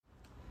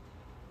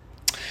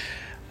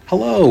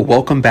Hello,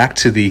 welcome back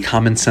to the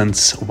Common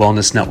Sense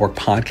Wellness Network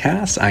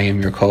podcast. I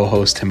am your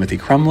co-host, Timothy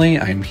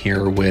Crumley. I'm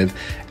here with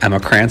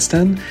Emma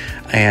Cranston,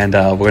 and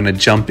we're going to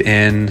jump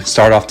in,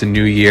 start off the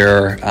new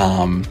year,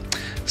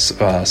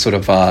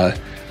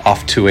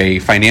 off to a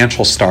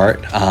financial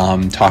start,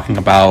 talking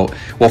about,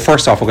 well,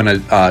 first off, we're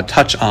going to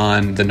touch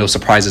on the No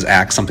Surprises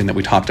Act, something that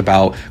we talked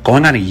about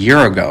going on a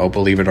year ago,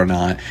 believe it or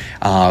not,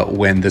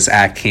 when this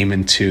act came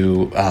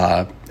into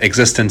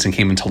existence and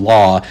came into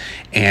law,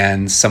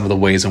 and some of the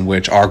ways in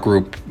which our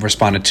group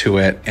responded to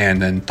it,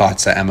 and then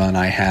thoughts that Emma and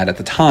I had at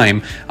the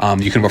time.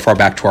 You can refer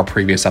back to our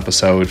previous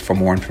episode for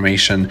more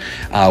information.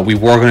 We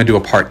were going to do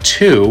a part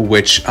 2,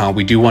 which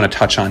we do want to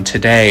touch on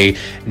today.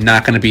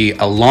 Not going to be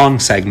a long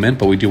segment,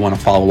 but we do want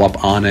to follow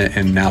up on it.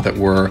 And now that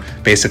we're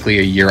basically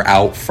a year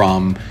out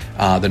from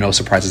the No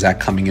Surprises Act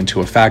coming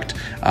into effect,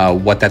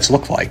 what that's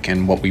looked like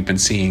and what we've been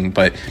seeing.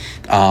 But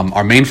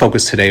our main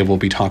focus today will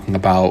be talking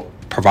about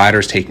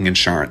providers taking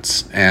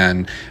insurance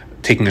and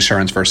taking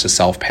insurance versus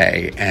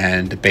self-pay,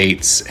 and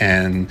debates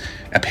and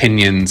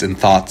opinions and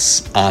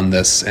thoughts on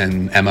this.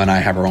 And Emma and I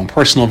have our own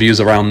personal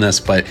views around this,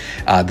 but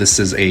this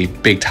is a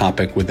big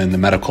topic within the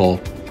medical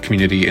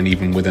community and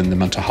even within the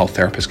mental health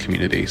therapist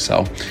community.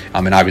 So,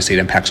 and obviously it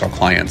impacts our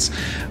clients.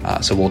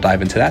 So we'll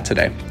dive into that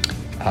today.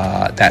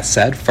 That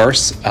said,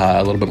 first,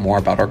 a little bit more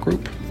about our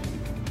group.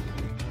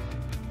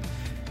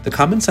 The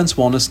Common Sense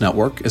Wellness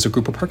Network is a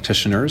group of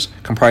practitioners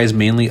comprised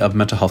mainly of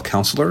mental health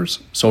counselors,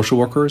 social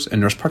workers, and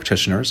nurse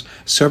practitioners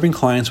serving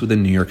clients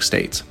within New York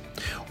State.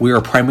 We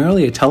are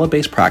primarily a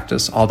tele-based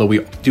practice, although we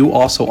do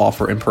also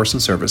offer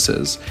in-person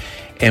services,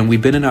 and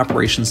we've been in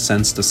operation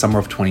since the summer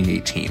of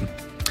 2018.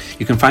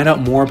 You can find out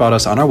more about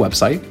us on our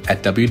website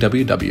at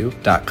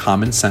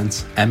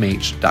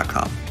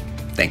www.commonsensemh.com.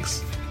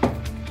 Thanks.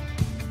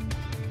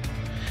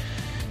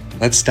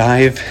 Let's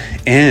dive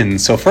in.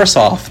 So first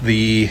off,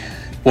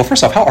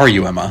 how are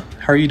you, Emma?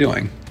 How are you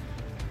doing?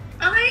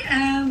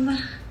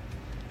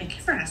 Thank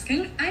you for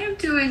asking. I am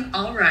doing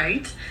all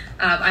right.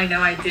 I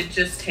know I did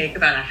just take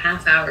about a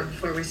half hour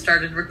before we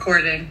started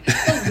recording.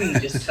 Well, we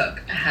just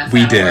took a half hour.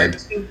 We did.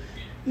 To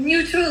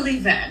mutually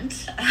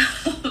vent.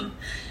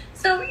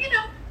 So,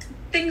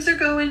 things are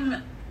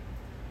going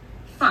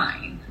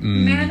fine.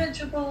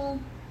 Manageable.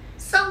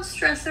 Some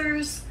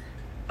stressors,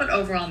 but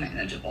overall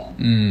manageable.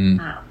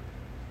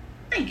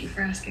 Thank you for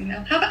asking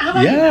that. How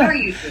about you? How are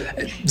you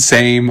doing?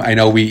 Same. I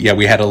know we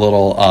had a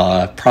little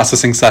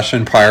processing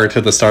session prior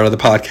to the start of the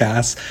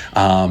podcast.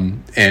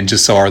 And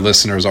just so our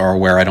listeners are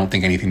aware, I don't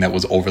think anything that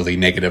was overly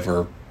negative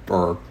or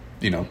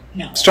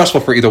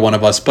stressful for either one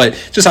of us, but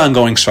just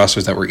ongoing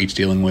stressors that we're each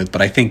dealing with.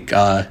 But I think,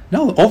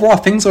 overall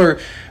things are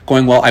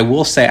going well. I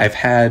will say I've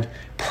had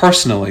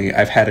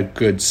a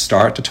good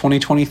start to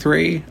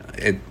 2023.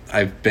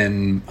 I've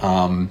been,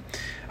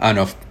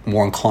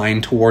 more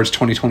inclined towards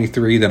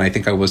 2023 than I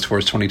think I was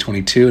towards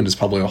 2022, and there's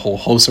probably a whole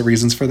host of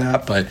reasons for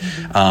that. But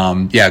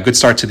good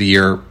start to the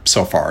year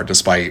so far,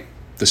 despite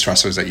the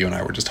stressors that you and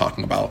I were just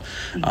talking about.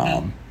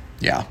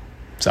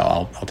 So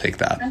I'll take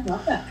that. I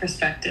love that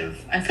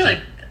perspective. I feel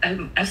like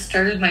I've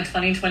started my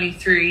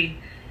 2023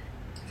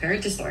 very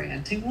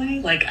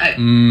disorientingly. I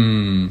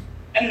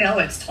know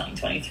it's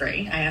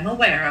 2023. I am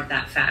aware of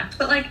that fact,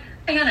 but I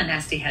got a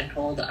nasty head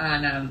cold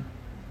on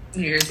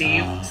New Year's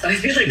Eve, so I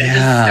feel like I just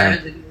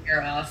started the new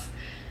year off.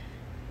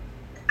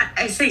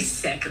 I say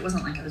sick. It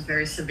wasn't like I was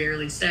very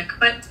severely sick,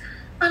 but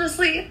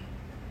honestly,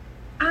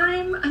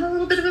 I'm a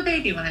little bit of a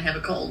baby when I have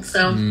a cold.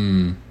 So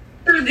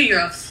started the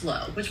year off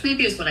slow, which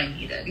maybe is what I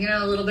needed.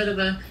 A little bit of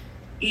a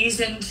ease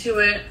into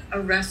it,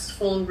 a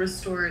restful,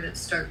 restorative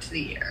start to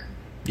the year.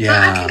 Yeah. So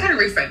I can kind of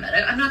reframe that.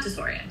 I'm not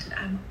disoriented.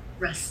 I'm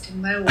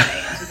resting my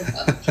way into the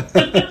month.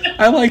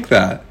 I like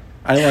that.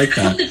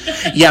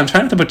 Yeah, I'm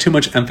trying not to put too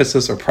much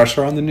emphasis or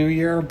pressure on the new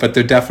year, but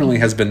there definitely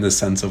has been this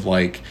sense of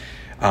I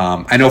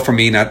know for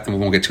me, we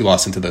won't get too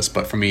lost into this,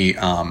 but for me,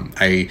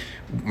 my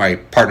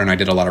partner and I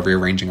did a lot of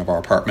rearranging of our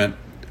apartment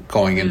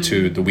going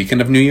into the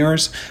weekend of New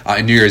Year's.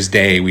 And New Year's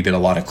Day, we did a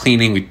lot of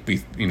cleaning. We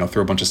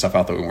threw a bunch of stuff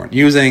out that we weren't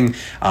using.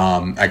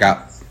 I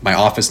got my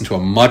office into a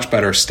much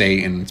better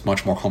state, and it's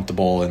much more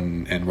comfortable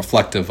and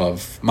reflective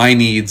of my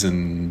needs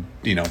and,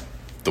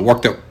 the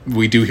work that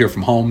we do here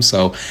from home.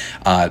 So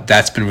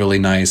that's been really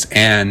nice.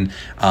 And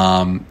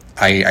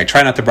I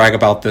try not to brag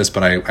about this,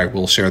 but I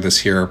will share this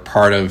here.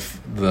 Part of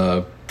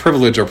the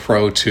privilege or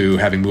pro to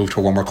having moved to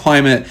a warmer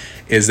climate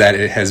is that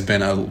it has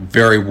been a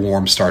very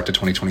warm start to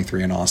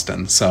 2023 in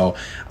Austin. So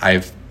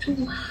I've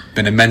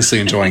been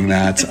immensely enjoying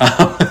that.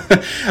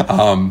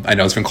 I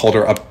know it's been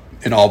colder up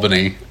in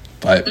Albany,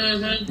 but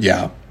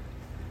yeah.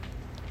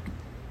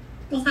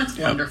 Well, that's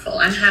wonderful.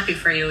 I'm happy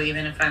for you,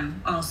 even if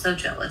I'm also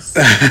jealous.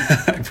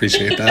 I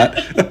appreciate that.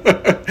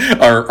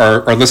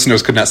 Our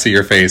listeners could not see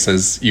your face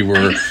as you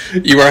were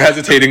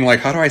hesitating,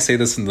 how do I say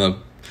this in the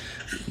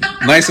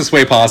nicest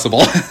way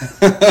possible?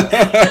 Put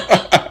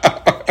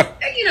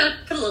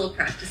a little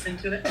practice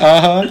into it.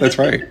 That's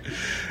right.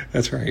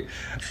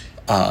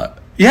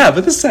 Yeah,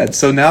 but this said,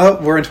 so now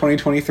that we're in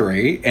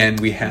 2023 and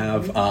we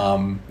have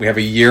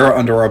a year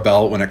under our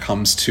belt when it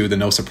comes to the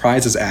No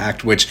Surprises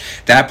Act, which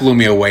that blew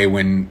me away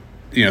when,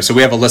 so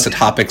we have a list of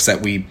topics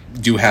that we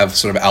do have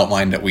sort of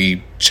outlined that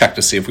we check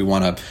to see if we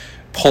want to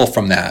pull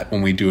from that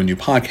when we do a new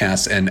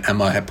podcast. And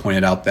Emma had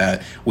pointed out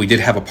that we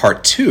did have a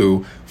part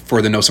 2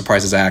 for the No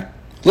Surprises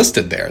Act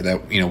listed there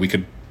that, we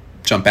could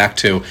jump back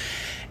to.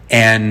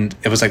 And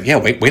it was like, yeah,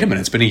 wait a minute.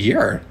 It's been a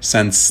year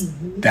since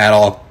that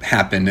all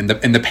happened, and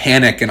the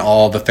panic in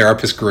all the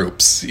therapist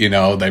groups.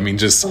 I mean,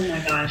 just oh my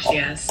gosh,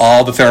 yes,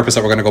 all the therapists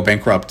that were going to go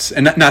bankrupt,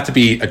 and not to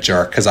be a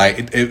jerk, because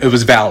it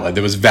was valid.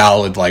 It was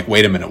valid. Like,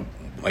 wait a minute,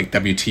 like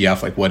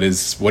WTF? Like, what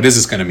is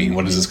this going to mean?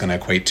 What is this going to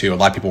equate to? A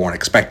lot of people weren't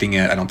expecting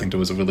it. I don't think there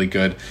wasn't really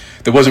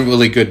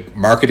good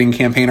marketing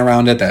campaign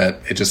around it.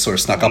 That it just sort of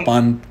snuck up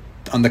on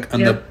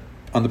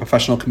the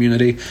professional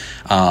community.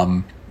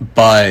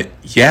 But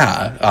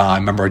yeah, I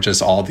remember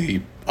just all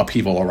the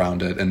upheaval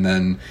around it. And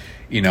then,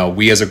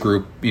 we as a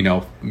group,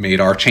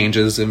 made our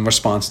changes in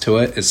response to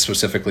it, is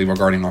specifically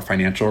regarding our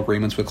financial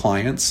agreements with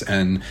clients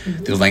and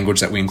the language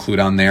that we include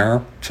on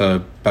there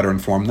to better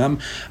inform them.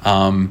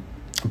 Any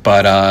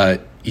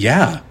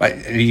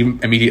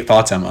immediate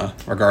thoughts, Emma,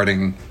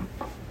 regarding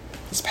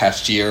this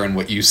past year and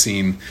what you've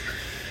seen?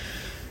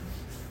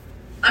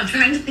 I'm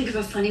trying to think of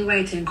a funny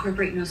way to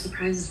incorporate no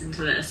surprises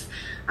into this.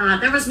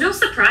 There was no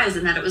surprise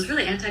in that it was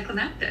really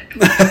anticlimactic.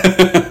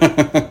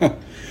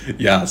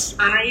 Yes.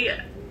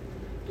 I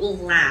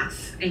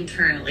laugh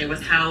internally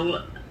with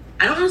how,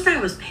 I don't know if I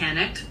was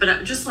panicked, but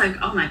I'm just like,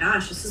 oh my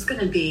gosh, this is going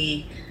to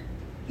be,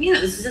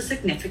 this is a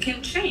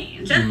significant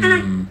change. And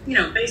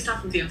I, based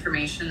off of the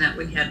information that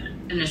we had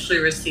initially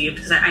received,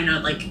 because I know,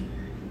 I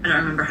don't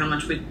remember how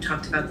much we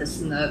talked about this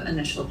in the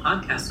initial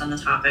podcast on the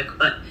topic,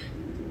 but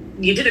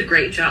you did a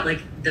great job.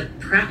 The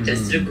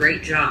practice did a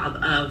great job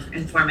of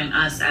informing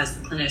us as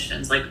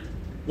clinicians,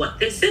 what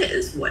this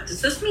is, what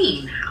does this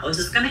mean, how is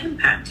this going to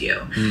impact you?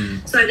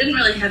 So I didn't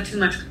really have too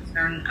much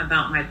concern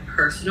about my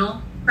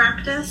personal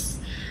practice,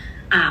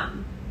 but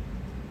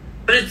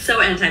it's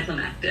so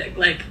anticlimactic.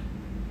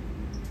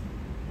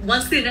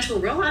 Once the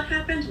initial rollout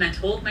happened and I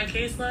told my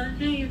caseload,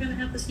 hey, you're going to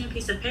have this new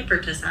piece of paper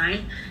to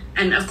sign,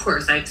 and of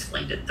course I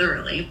explained it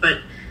thoroughly, but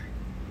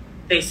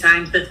they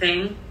signed the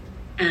thing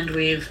and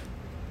we've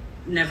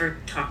never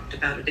talked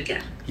about it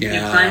again. Yeah.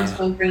 New clients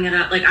won't bring it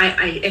up.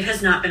 It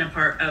has not been a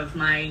part of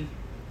my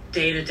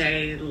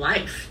day-to-day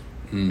life,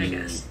 I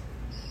guess.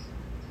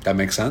 That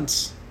makes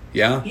sense.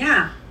 Yeah.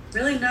 Yeah.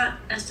 Really not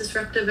as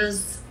disruptive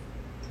as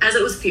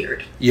it was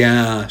feared.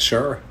 Yeah,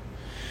 sure.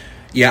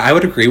 Yeah, I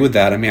would agree with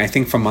that. I mean, I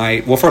think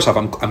first off,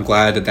 I'm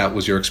glad that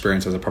was your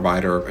experience as a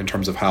provider in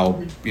terms of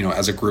how,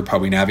 as a group, how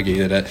we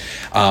navigated it.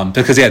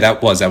 Because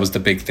that was the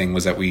big thing,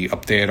 was that we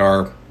updated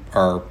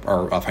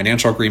our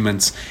financial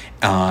agreements.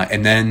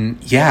 And then,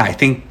 I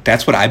think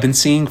that's what I've been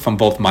seeing from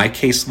both my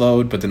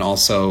caseload, but then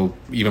also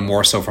even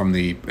more so from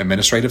the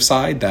administrative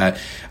side, that,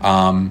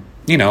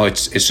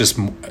 it's just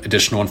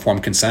additional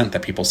informed consent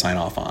that people sign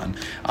off on.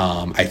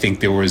 I think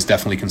there was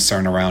definitely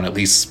concern around, at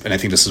least, and I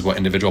think this is what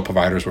individual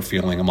providers were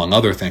feeling, among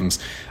other things.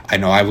 I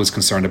know I was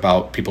concerned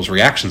about people's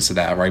reactions to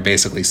that, right?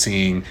 Basically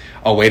seeing,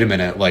 oh, wait a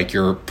minute,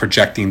 you're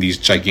projecting these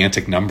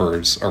gigantic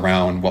numbers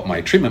around what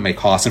my treatment may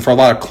cost. And for a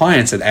lot of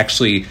clients, it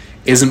actually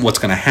isn't what's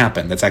going to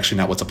happen. That's actually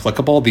not what's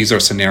applicable. These are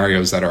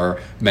scenarios that are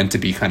meant to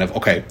be kind of,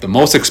 okay, the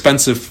most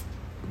expensive,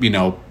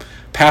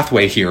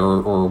 pathway here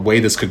or way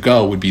this could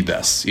go would be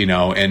this,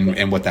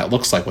 and what that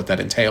looks like, what that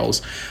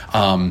entails.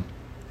 But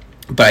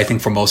I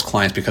think for most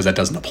clients, because that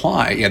doesn't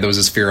apply, there was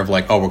this fear of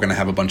we're going to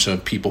have a bunch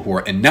of people who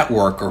are in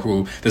network or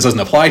who this doesn't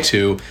apply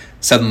to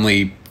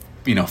suddenly,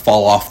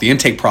 fall off the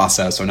intake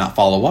process or not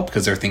follow up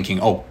because they're thinking,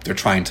 oh, they're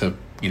trying to,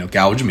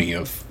 gouge me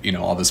of,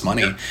 all this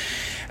money.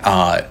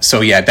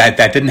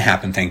 That didn't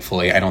happen,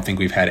 thankfully. I don't think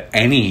we've had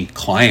any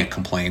client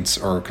complaints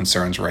or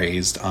concerns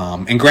raised.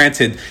 And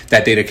granted,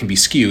 that data can be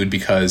skewed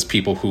because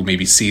people who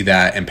maybe see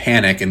that and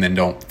panic and then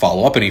don't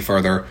follow up any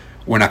further,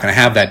 we're not going to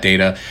have that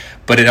data.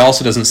 But it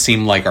also doesn't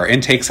seem like our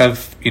intakes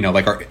have,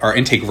 our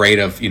intake rate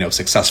of,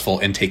 successful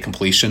intake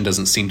completion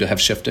doesn't seem to have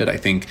shifted. I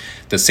think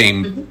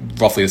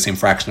roughly the same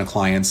fraction of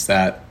clients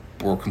that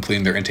were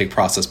completing their intake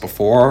process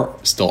before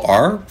still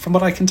are, from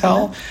what I can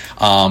tell.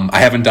 I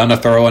haven't done a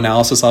thorough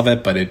analysis of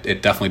it, but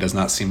it definitely does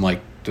not seem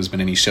like there's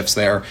been any shifts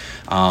there.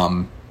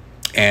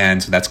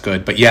 And so that's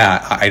good. But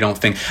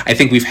I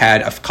think we've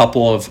had a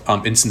couple of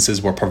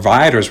instances where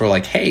providers were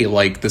like, hey,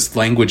 this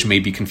language may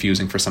be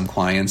confusing for some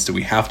clients. Do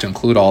we have to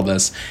include all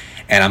this?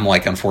 And I'm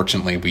like,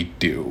 unfortunately, we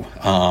do.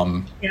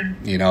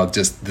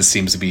 Just this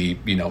seems to be,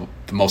 the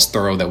most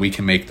thorough that we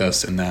can make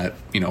this, and that,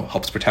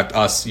 helps protect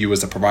us, you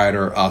as a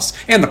provider, us,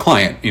 and the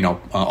client,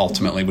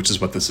 ultimately, which is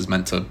what this is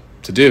meant to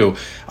do.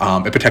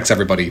 It protects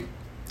everybody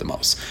the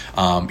most,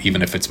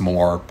 even if it's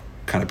more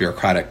kind of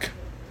bureaucratic,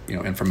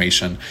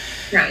 information.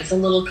 Yeah, it's a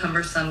little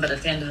cumbersome, but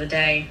at the end of the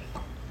day,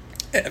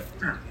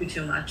 not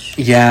too much.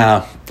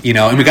 Yeah,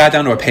 and we got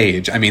down to a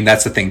page. I mean,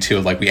 that's the thing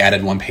too. We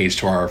added one page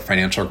to our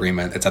financial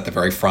agreement. It's at the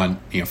very front,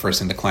 first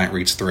thing the client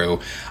reads through.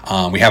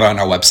 We have it on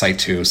our website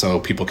too, so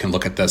people can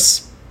look at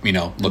this,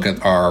 look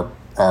at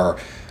our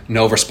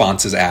No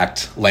Responses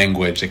Act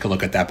language. They could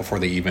look at that before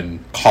they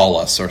even call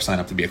us or sign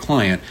up to be a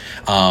client.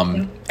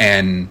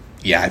 And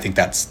yeah, I think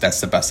that's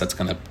the best that's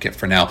going to get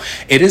for now.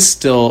 It is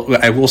still,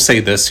 I will say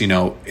this,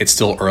 it's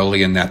still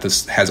early in that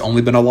this has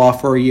only been a law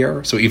for a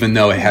year. So even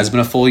though it has been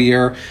a full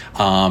year,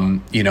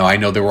 I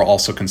know there were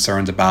also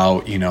concerns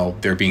about,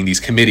 there being these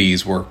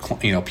committees where,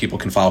 people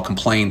can file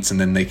complaints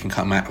and then they can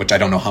come at, which I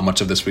don't know how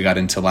much of this we got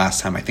into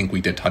last time. I think we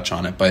did touch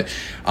on it, but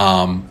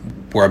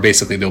where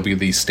basically there'll be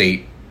these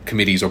state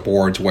committees or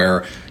boards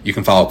where you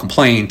can file a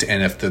complaint,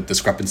 and if the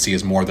discrepancy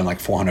is more than like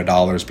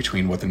 $400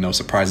 between what the No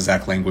Surprises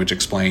Act language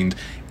explained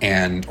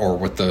or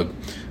what the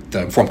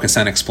informed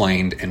consent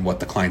explained and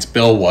what the client's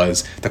bill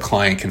was, the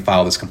client can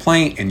file this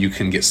complaint and you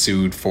can get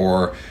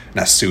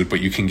but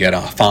you can get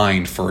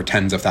fined for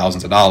tens of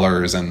thousands of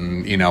dollars.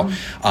 And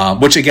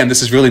which again,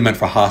 this is really meant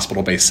for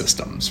hospital-based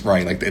systems,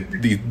 right? Like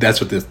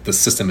that's what the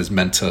system is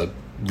meant to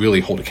really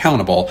hold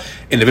accountable.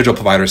 Individual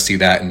providers see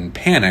that and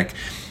panic.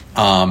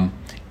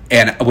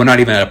 And we're not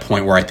even at a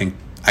point where I think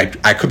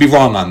I could be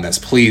wrong on this.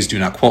 Please do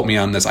not quote me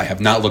on this. I have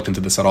not looked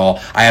into this at all.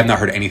 I have not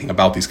heard anything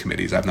about these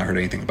committees. I have not heard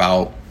anything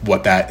about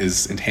what that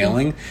is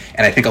entailing.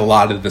 And I think a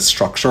lot of the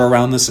structure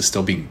around this is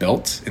still being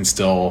built and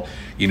still,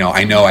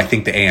 I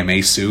think the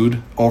AMA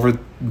sued over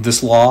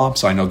this law.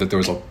 So I know that there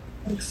was I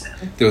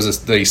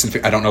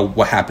don't know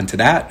what happened to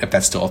that, if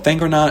that's still a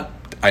thing or not.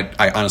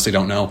 I honestly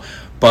don't know.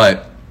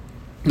 But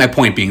my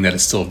point being that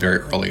it's still very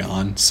early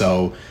on.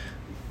 So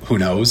who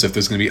knows if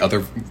there's going to be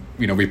other,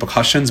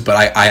 repercussions,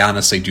 but I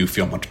honestly do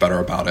feel much better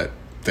about it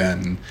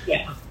than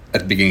at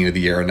the beginning of the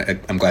year.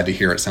 And I'm glad to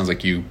hear it. Sounds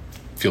like you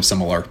feel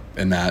similar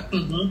in that.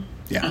 Mm-hmm.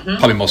 Yeah. Mm-hmm.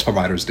 Probably most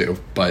providers do,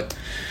 but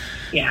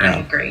I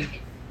agree.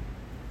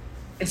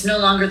 It's no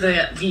longer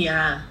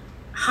the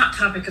hot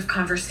topic of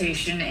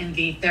conversation in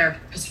the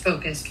therapist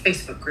focused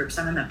Facebook groups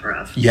I'm a member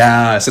of.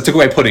 Yes. That's a good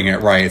way of putting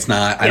it. Right. It's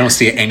not, I don't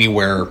see it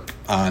anywhere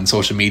on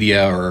social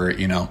media or,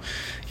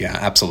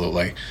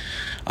 absolutely.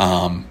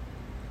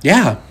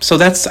 So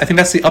I think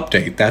that's the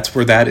update. That's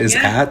where that is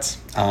at.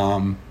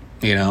 Not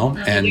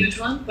a huge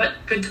one, but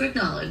good to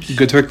acknowledge.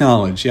 Good to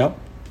acknowledge. Yep.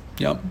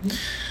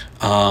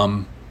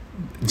 Mm-hmm.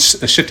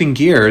 Shifting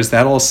gears.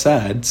 That all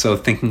said. So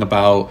thinking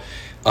about,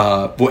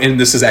 and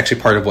this is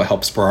actually part of what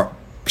helps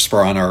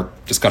spur on our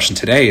discussion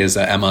today is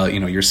that Emma,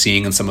 you're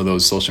seeing in some of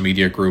those social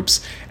media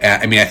groups.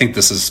 I think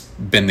this has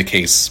been the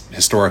case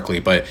historically,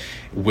 but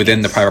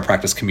within the private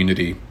practice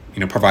community,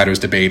 providers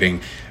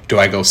debating, do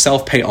I go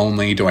self-pay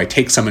only? Do I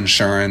take some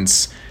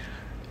insurance?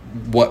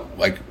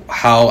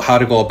 How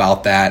to go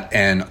about that,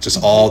 and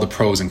just all the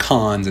pros and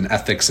cons and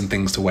ethics and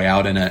things to weigh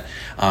out in it.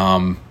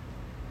 I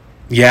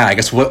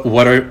guess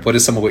what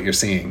is some of what you're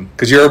seeing?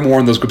 Because you're more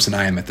in those groups than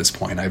I am at this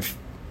point.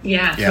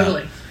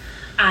 Totally.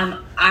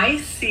 I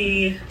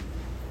see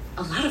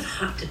a lot of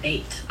hot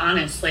debate,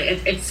 honestly.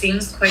 It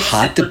seems quite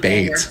hot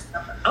debate.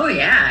 Oh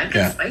yeah, it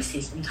gets spicy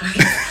sometimes.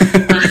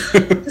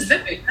 It's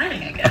very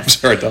exciting, I guess. I'm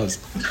sure it does.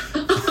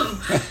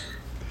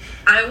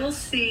 I will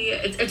see,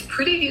 it's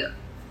pretty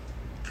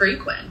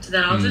frequent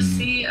that I'll just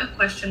see a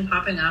question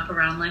popping up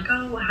around like,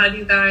 oh, how do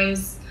you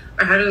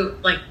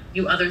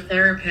other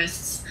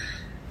therapists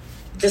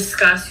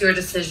discuss your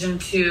decision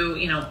to,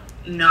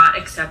 not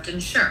accept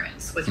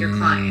insurance with your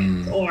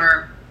client?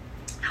 Or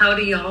how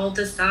do y'all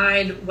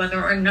decide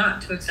whether or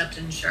not to accept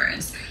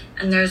insurance?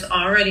 And there's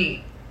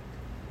already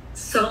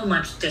so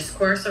much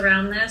discourse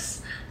around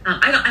this.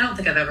 I don't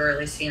think I've ever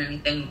really seen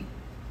anything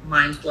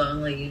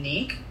mind-blowingly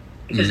unique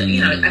because I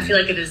feel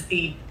like it is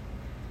it's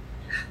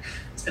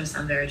going to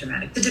sound very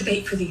dramatic, the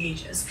debate for the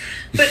ages,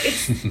 but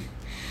it's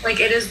like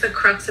it is the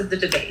crux of the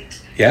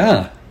debate. Do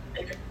I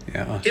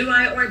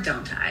or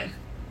don't I?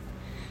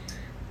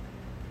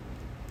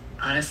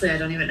 Honestly, I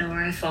don't even know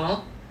where I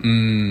fall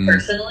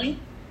personally.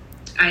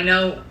 I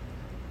know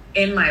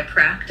in my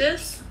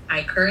practice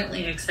I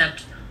currently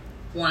accept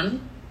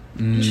one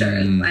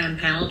insurance. I am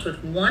paneled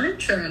with one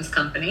insurance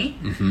company,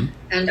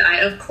 and I,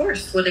 of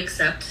course, would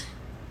accept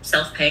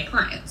self-pay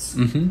clients.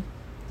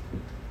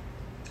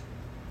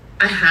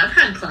 I have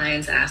had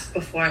clients ask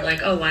before,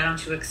 like, oh, why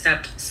don't you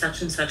accept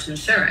such and such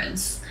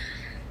insurance?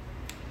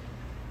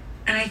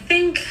 And I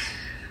think,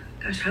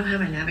 gosh, how have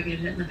I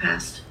navigated it in the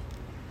past?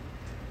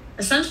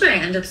 Essentially, I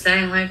end up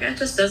saying, like, it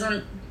just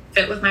doesn't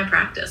fit with my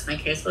practice. My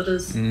caseload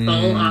is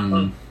full off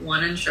of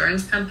one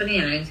insurance company,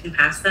 and anything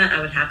past that, I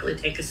would happily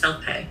take as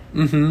self-pay.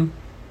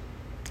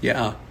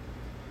 Yeah.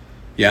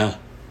 And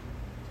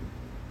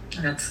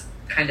that's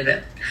kind of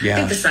it. Yeah. I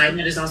think the side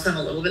note is also I'm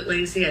a little bit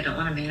lazy. I don't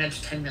want to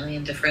manage 10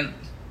 million. I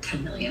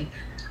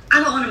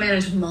don't want to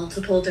manage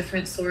multiple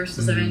different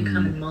sources of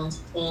income and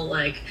multiple,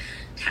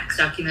 tax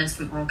documents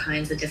from all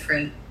kinds of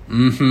different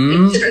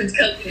insurance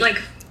companies.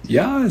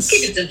 Yes.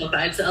 Keep it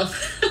simplified,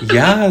 self.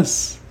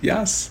 Yes.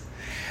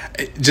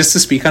 Just to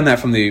speak on that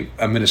from the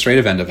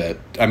administrative end of it,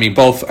 I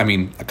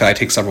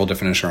take several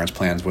different insurance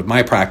plans with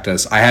my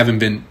practice.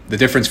 The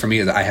difference for me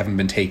is I haven't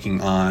been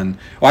taking on,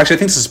 actually I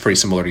think this is pretty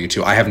similar to you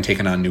too. I haven't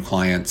taken on new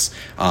clients.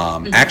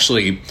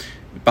 Actually,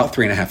 about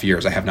 3.5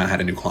 years, I have not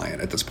had a new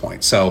client at this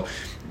point. So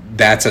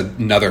that's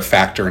another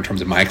factor in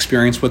terms of my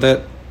experience with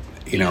it.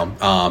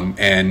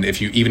 And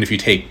if you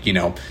take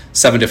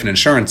 7 different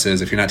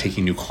insurances, if you're not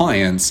taking new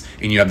clients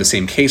and you have the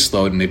same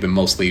caseload and they've been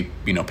mostly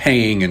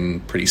paying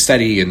and pretty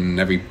steady and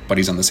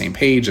everybody's on the same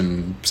page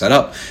and set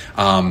up,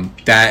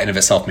 that in of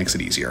itself makes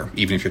it easier,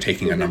 even if you're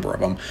taking a number of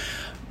them.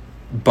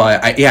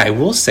 But I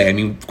will say,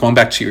 going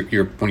back to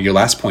one of your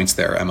last points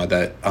there, Emma,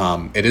 that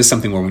it is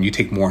something where when you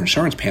take more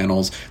insurance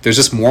panels, there's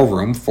just more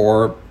room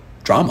for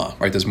drama,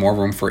 right? There's more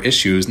room for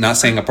issues. Not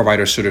saying a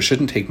provider should or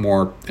shouldn't take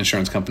more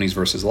insurance companies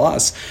versus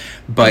less,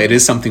 but it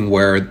is something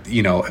where,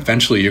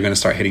 eventually you're going to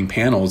start hitting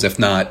panels, if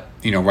not,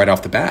 right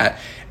off the bat,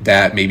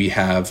 that maybe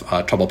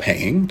have trouble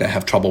paying, that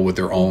have trouble with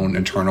their own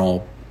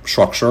internal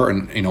structure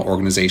and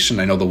organization.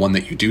 I know the one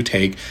that you do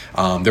take,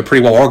 they're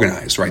pretty well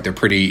organized, right? They're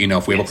pretty,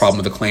 if we have a problem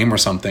with a claim or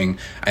something,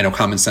 I know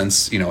Common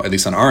Sense, at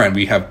least on our end,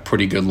 we have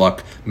pretty good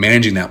luck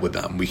managing that with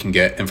them. We can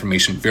get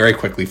information very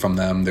quickly from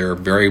them. They're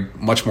very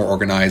much more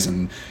organized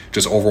and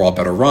just overall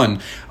better run.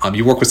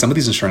 You work with some of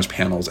these insurance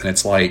panels and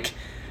it's like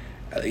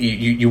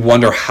you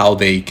wonder how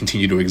they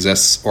continue to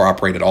exist or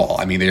operate at all.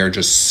 They are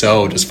just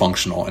so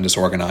dysfunctional and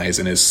disorganized,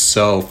 and it's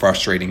so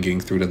frustrating getting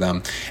through to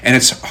them. And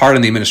it's hard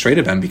on the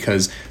administrative end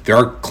because there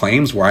are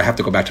claims where I have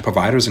to go back to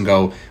providers and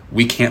go,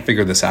 we can't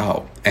figure this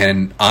out.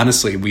 And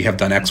honestly, we have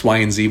done X, Y,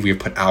 and Z. We have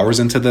put hours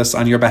into this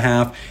on your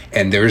behalf,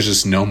 and there's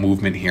just no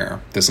movement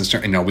here. This is,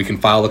 we can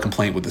file a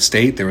complaint with the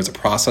state. There is a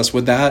process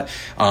with that,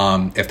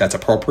 if that's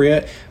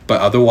appropriate.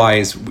 But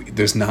otherwise,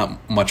 there's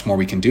not much more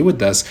we can do with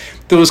this.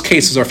 Those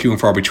cases are few and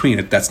far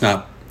between. That's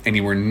not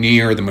anywhere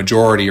near the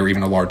majority or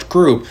even a large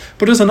group,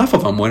 but there's enough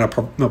of them when a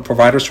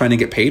provider's trying to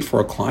get paid for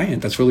a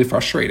client. That's really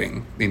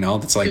frustrating.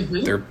 It's like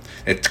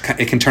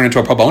it can turn into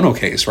a pro bono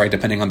case, right?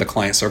 Depending on the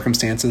client's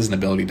circumstances and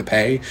ability to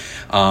pay.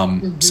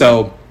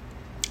 So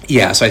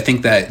I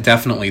think that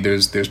definitely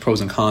there's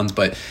pros and cons,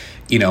 but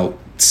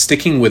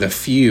sticking with a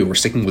few or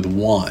sticking with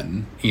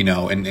one,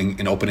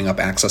 and opening up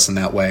access in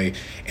that way,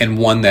 and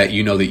one that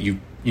you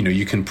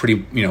can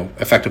pretty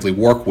effectively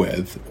work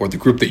with, or the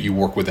group that you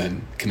work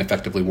within can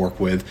effectively work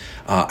with.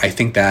 I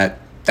think that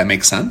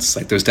makes sense.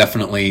 Like there's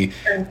definitely,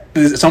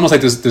 it's almost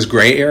like there's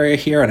gray area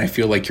here, and I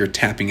feel like you're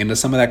tapping into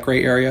some of that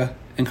gray area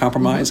in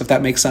compromise, if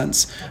that makes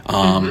sense.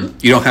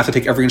 You don't have to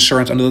take every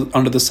insurance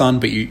under the sun,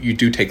 but you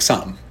do take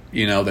some.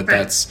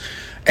 That's.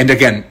 And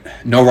again,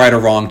 no right or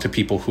wrong to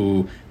people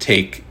who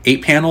take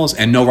 8 panels,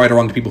 and no right or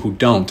wrong to people who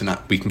don't. And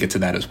we can get to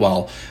that as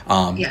well,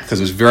 because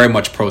there's very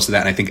much pros to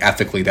that. And I think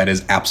ethically that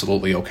is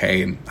absolutely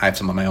okay. And I have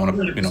some of my own,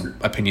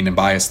 opinion and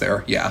bias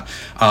there. Yeah.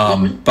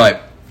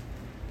 But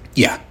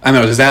yeah, I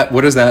don't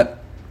know.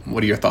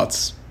 What are your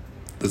thoughts?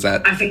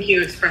 I think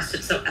you expressed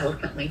it so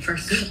eloquently,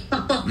 first of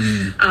all.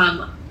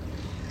 I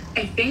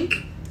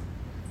think,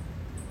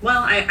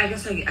 I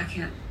guess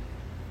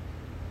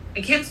I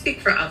can't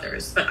speak for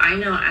others, but I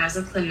know as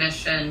a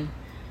clinician,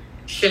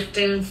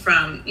 shifting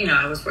from,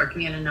 I was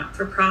working in a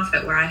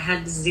not-for-profit where I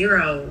had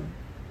zero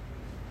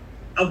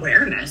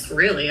awareness,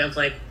 really, of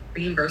like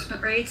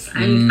reimbursement rates.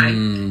 I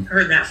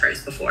heard that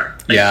phrase before.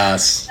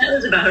 Yes. That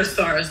was about as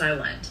far as I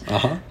went.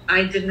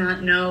 I did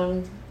not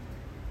know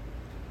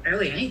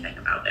barely anything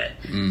about it.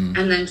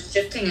 And then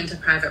shifting into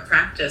private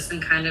practice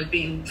and kind of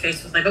being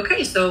faced with like,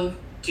 okay, so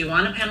do you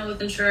want to panel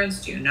with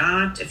insurance? Do you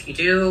not? If you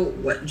do,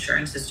 what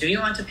insurances do you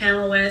want to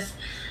panel with?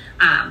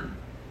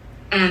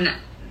 And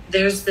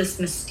there's this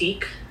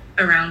mystique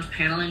around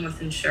paneling with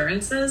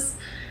insurances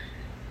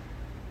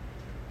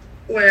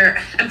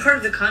where, and part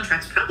of the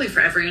contract's probably for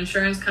every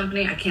insurance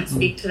company. I can't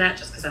speak to that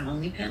just because I'm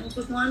only paneled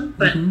with one,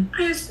 but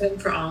I assume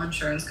for all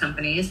insurance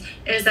companies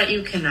is that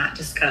you cannot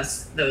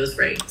discuss those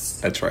rates.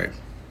 That's right.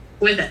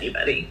 With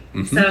anybody.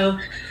 So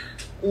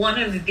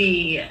one of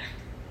the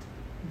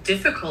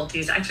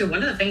difficulties, actually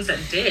one of the things that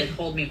did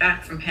hold me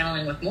back from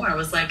paneling with more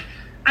was like,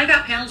 I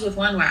got panels with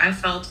one where I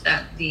felt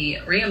that the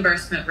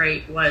reimbursement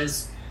rate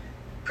was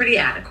pretty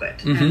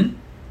adequate and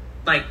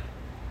like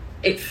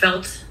it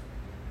felt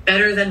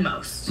better than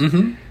most.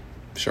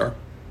 Sure.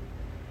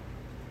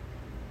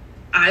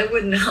 I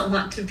would not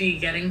want to be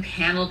getting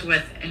paneled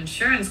with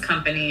insurance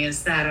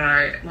companies that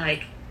are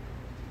like,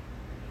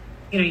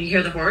 you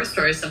hear the horror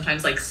stories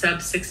sometimes, like sub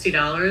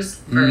 $60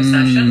 for a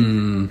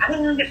session. I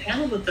don't want to get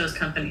paneled with those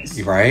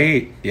companies.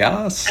 Right.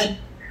 Yes. And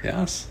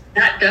yes.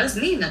 That does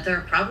mean that there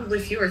are probably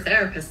fewer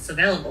therapists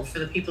available for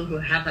the people who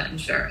have that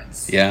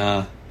insurance.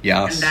 Yeah.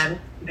 Yes. And that is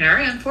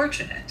very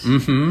unfortunate.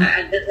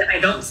 I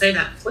don't say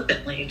that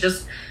flippantly.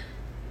 Just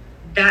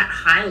that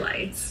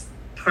highlights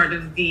part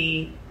of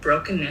the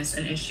brokenness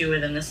and issue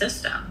within the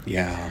system.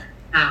 Yeah.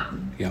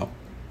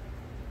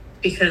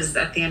 Because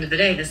at the end of the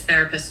day, this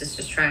therapist is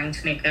just trying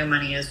to make their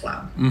money as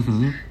well.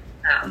 Because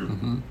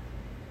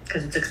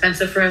it's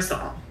expensive for us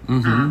all.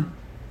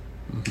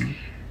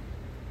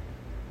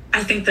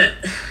 I think that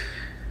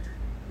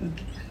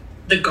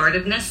the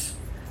guardedness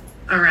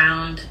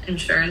around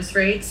insurance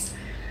rates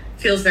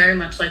feels very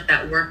much like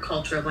that work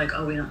culture of like,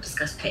 oh, we don't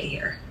discuss pay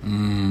here.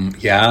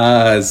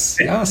 Yes.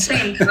 It's the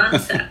same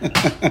concept.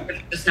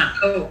 We're just not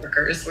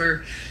co-workers.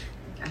 We're,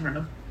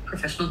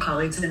 professional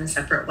colleagues in a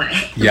separate way.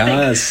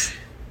 Yes.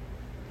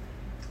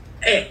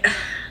 it,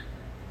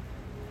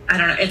 I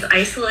don't know. It's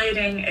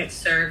isolating. It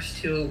serves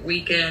to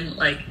weaken.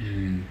 Like,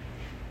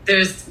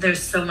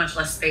 there's so much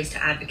less space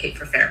to advocate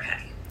for fair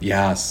pay.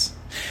 Yes,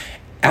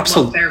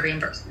 absolutely. Well, fair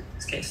reimbursement in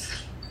this case.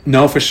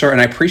 No, for sure.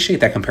 And I appreciate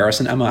that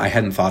comparison, Emma. I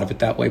hadn't thought of it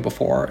that way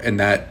before. And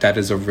that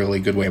is a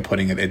really good way of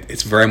putting it.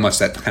 It's very much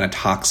that kind of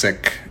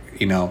toxic,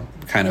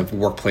 kind of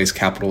workplace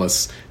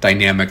capitalist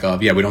dynamic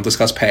of, we don't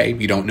discuss pay.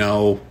 You don't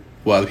know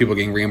what other people are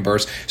getting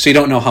reimbursed. So you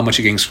don't know how much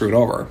you're getting screwed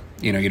over.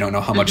 You don't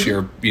know how much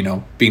you're,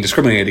 being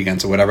discriminated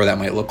against or whatever that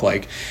might look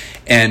like.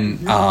 And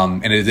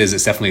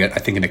it's definitely, I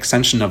think, an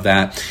extension of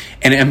that.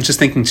 And I'm just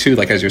thinking too,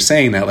 like, as you're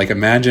saying that, like,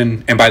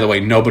 imagine, and by the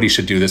way, nobody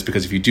should do this,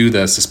 because if you do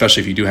this,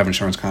 especially if you do have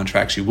insurance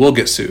contracts, you will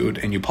get sued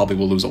and you probably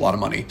will lose a lot of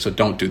money. So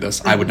don't do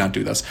this. I would not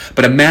do this.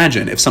 But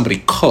imagine if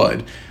somebody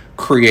could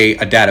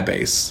create a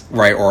database,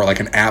 right, or like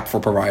an app for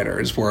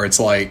providers where it's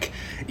like,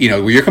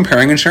 where you're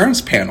comparing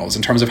insurance panels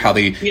in terms of how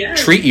they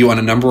treat you on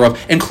a number of,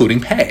 including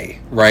pay,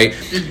 right?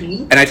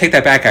 And I take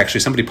that back,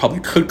 actually. Somebody probably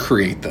could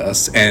create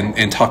this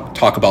and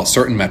talk about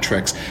certain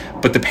metrics,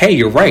 but the pay,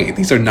 you're right,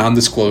 these are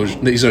non-disclosure,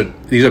 these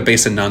are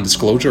based on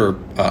non-disclosure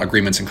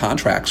agreements and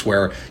contracts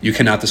where you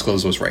cannot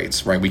disclose those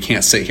rates, right? We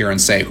can't sit here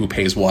and say who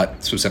pays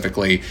what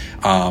specifically,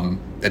 and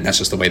that's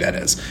just the way that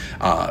is.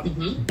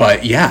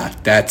 But yeah,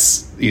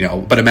 that's,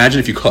 but imagine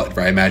if you could,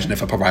 right? Imagine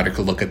if a provider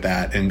could look at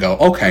that and go,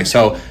 okay,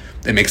 so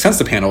it makes sense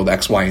to panel with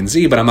X, Y, and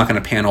Z, but I'm not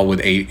going to panel with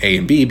A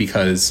and B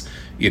because,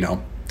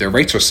 their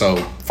rates are so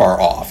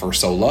far off or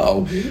so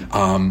low.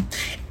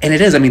 And it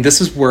is, this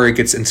is where it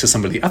gets into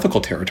some of the ethical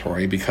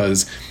territory,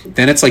 because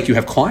then it's like you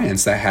have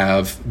clients that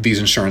have these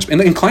insurance,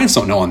 and clients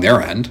don't know on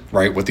their end,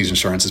 right, what these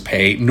insurances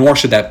pay, nor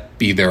should that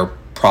be their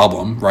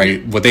problem,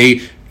 right? What they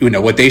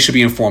should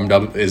be informed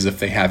of is if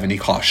they have any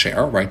cost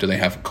share, right? Do they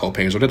have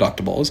copays or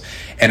deductibles?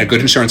 And a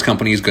good insurance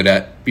company is good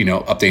at,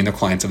 updating their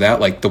clients of that,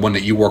 like the one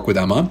that you work with,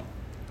 Emma.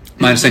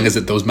 My understanding is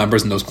that those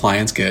members and those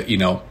clients get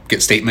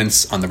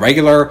statements on the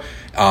regular.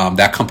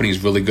 That company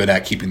is really good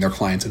at keeping their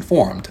clients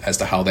informed as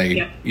to how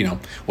they,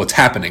 what's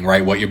happening,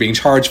 right? What you're being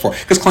charged for.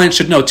 Because clients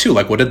should know too,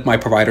 like, what did my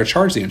provider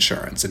charge the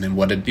insurance? And then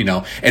what did,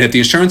 and if the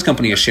insurance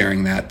company is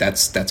sharing that,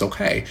 that's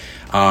okay.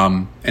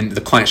 And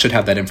the client should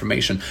have that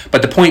information.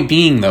 But the point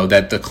being, though,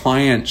 that the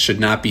client should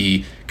not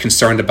be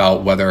concerned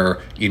about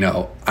whether,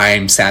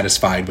 I'm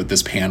satisfied with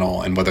this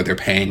panel and whether they're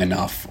paying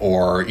enough,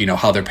 or,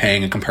 how they're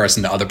paying in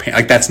comparison to other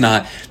like,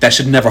 that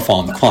should never fall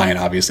on the client.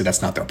 Obviously,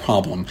 that's not their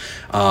problem.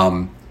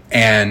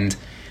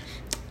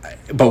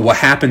 But what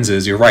happens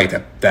is, you're right,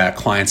 that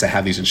clients that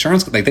have these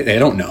insurance, they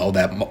don't know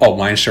that,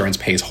 my insurance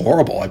pays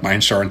horrible. Like, my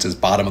insurance is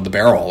bottom of the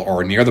barrel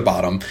or near the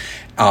bottom.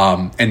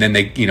 And then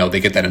they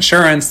get that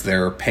insurance,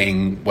 they're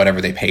paying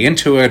whatever they pay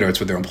into it, or it's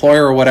with their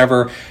employer or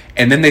whatever.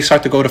 And then they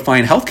start to go to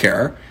find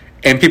healthcare.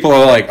 And people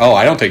are like,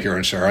 I don't take your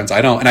insurance.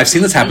 I don't. And I've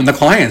seen this happen to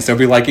clients. They'll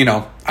be like,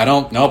 nope,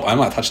 I'm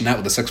not touching that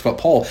with a 6-foot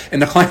pole.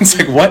 And the client's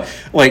like, what?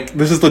 Like,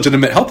 this is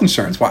legitimate health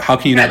insurance. How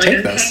can you not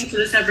take this? I'm paying for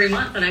this every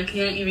month and I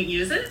can't even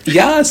use it?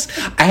 Yes.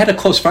 I had a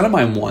close friend of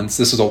mine once,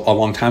 this was a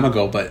long time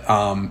ago, but,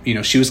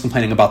 she was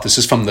complaining about this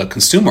just from the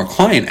consumer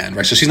client end,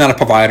 right? So she's not a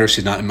provider.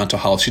 She's not in mental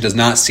health. She does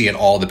not see at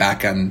all the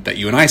back end that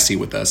you and I see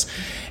with this.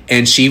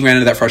 And she ran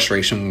into that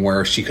frustration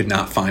where she could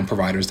not find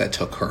providers that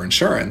took her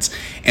insurance.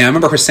 And I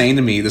remember her saying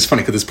to me, this is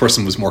funny because this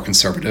person was more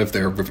conservative.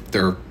 They're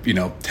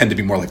tend to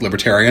be more like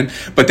libertarian,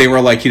 but they were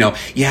like,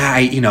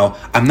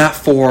 I'm not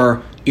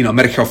for,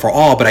 Medicare for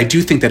all, but I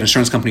do think that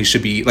insurance companies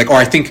should be like,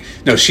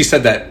 she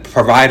said that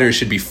providers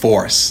should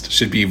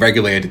be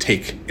regulated to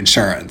take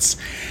insurance.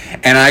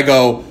 And I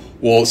go,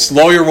 well,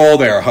 slow your roll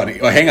there, honey.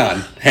 Oh, hang on.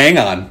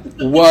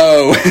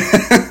 Whoa.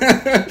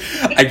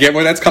 I get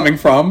where that's coming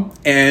from.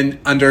 And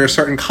under a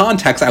certain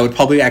context, I would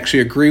probably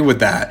actually agree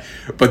with that.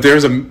 But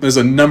there's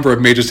a number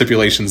of major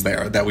stipulations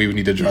there that we would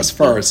need to address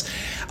first.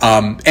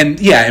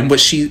 And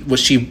what she,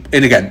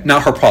 and again,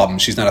 not her problem.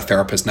 She's not a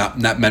therapist, not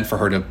meant for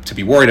her to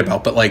be worried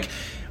about. But like,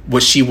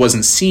 what she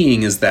wasn't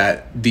seeing is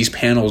that these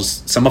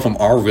panels, some of them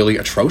are really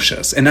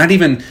atrocious. And not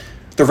even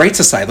the rates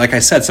aside, like I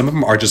said, some of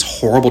them are just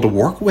horrible to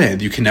work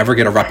with. You can never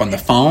get a rep on the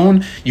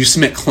phone. You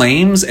submit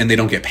claims and they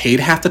don't get paid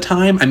half the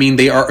time.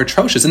 They are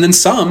atrocious. And then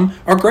some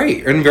are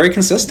great and very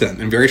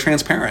consistent and very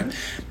transparent.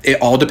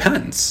 It all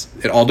depends.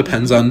 It all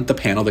depends on the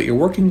panel that you're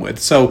working with.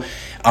 So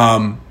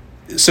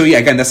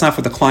again, that's not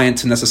for the client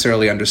to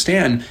necessarily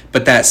understand.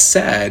 But that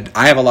said,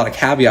 I have a lot of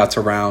caveats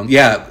around,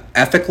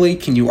 ethically,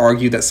 can you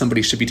argue that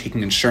somebody should be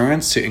taking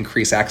insurance to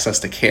increase access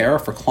to care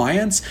for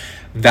clients?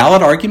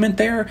 Valid argument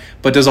there,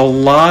 but there's a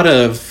lot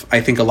of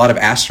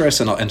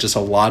asterisks and just a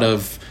lot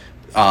of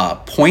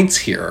points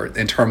here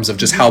in terms of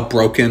just how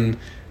broken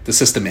the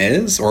system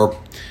is,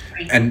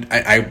 and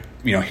I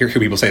hear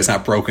people say it's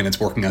not broken, it's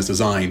working as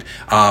designed.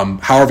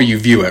 However you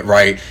view it,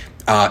 right?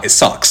 It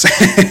sucks.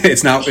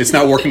 It's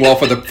not working well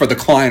for the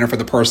client or for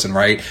the person,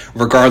 right?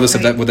 Regardless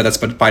of whether that's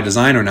by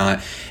design or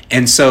not.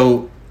 And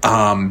so,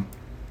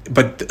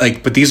 but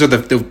these are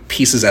the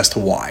pieces as to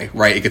why,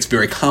 right? It gets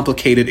very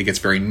complicated. It gets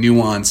very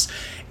nuanced.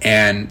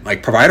 and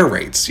like provider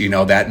rates,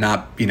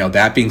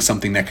 that being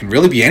something that can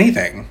really be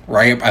anything,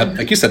 right?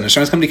 Like you said, an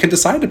insurance company can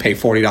decide to pay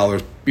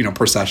 $40,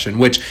 per session,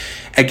 which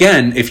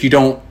again, if you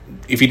don't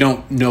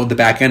know the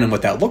back end and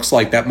what that looks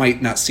like, that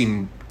might not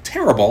seem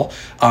terrible.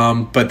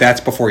 But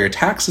that's before your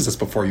taxes, that's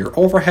before your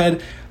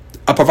overhead.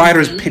 A provider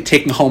is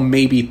taking home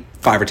maybe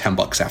 $5 or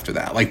 $10 after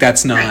that. Like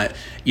that's not,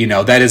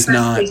 that is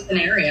not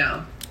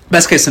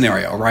best case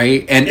scenario,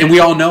 right? And we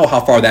all know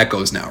how far that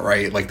goes now,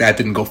 right? Like that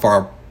didn't go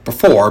far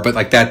before, but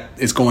like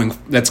that's going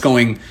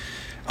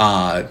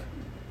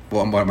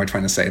what am I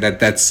trying to say?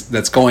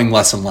 That's going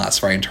less and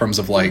less, right? In terms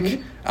of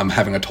like I'm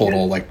having a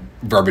total like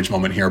verbiage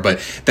moment here, but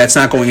that's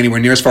not going anywhere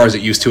near as far as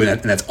it used to, and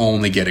that's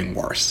only getting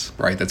worse,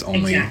 right? That's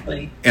only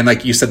exactly. And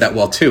like you said that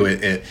well too,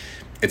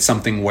 it's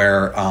something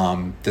where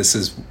this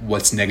is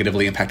what's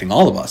negatively impacting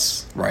all of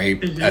us,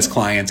 right? As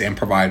clients and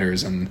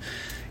providers, and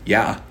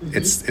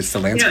it's the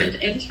landscape.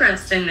 It's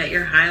interesting that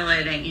you're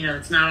highlighting,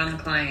 it's not on the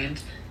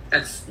client.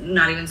 That's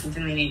not even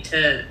something they need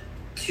to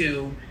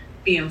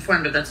be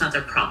informed of. That's not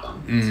their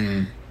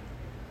problem.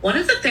 One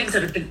of the things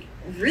that have been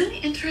really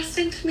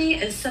interesting to me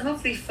is some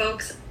of the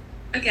folks,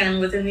 again,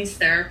 within these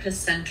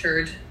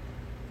therapist-centered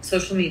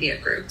social media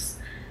groups,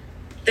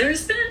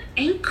 there's been an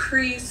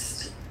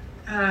increased,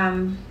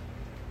 I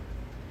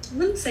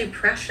wouldn't say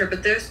pressure,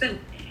 but there's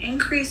been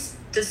increased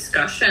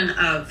discussion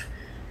of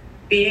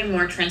being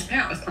more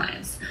transparent with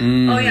clients.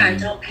 Oh yeah, I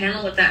don't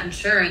panel with that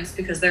insurance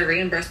because their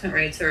reimbursement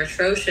rates are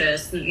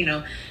atrocious. And,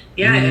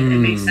 it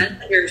makes sense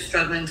that you're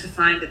struggling to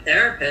find a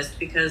therapist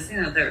because,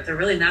 they're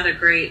really not a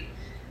great,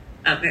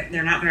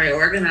 they're not very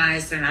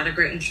organized. They're not a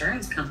great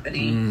insurance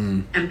company.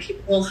 And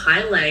people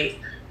highlight,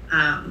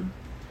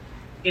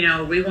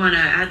 we want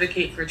to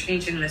advocate for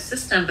changing the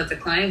system, but the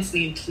clients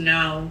need to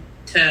know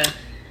to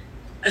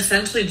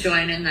essentially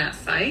join in that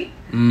fight.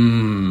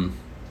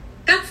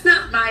 That's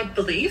not my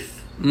belief.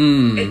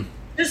 It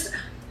just,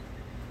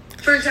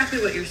 for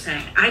exactly what you're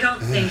saying, I don't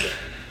think,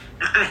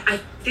 I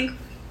think,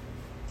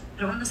 I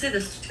don't want to say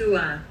this too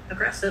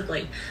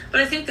aggressively, but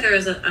I think there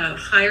is a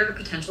higher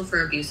potential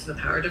for abuse of a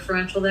power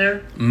differential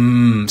there.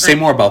 Say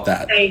more about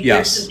that. Hey,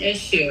 yes. There's an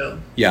issue.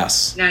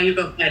 Yes. Now you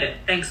go get it.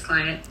 Thanks,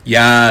 client.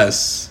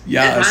 Yes. If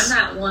I'm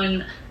that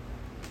one,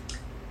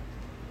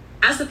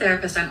 as a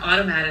therapist, I'm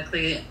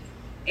automatically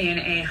in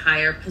a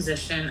higher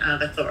position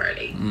of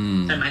authority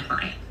than my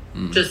client.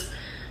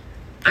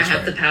 I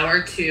have the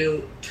power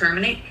to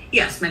terminate.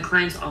 Yes, my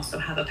clients also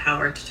have a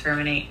power to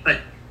terminate,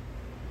 but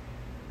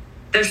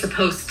they're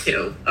supposed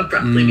to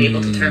abruptly be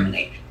able to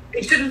terminate.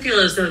 They shouldn't feel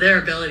as though their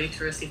ability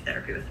to receive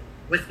therapy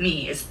with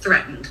me is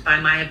threatened by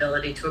my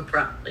ability to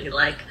abruptly,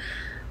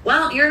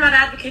 well, you're not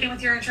advocating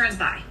with your insurance,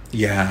 bye.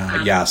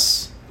 Yeah,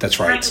 yes, that's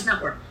right. That does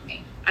not work for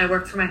me. I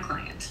work for my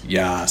client.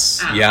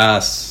 Yes,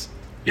 yes.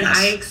 And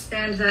I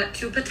extend that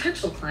to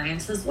potential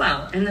clients as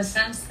well, in the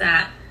sense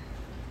that,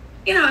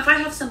 if I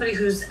have somebody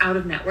who's out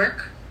of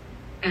network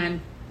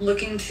and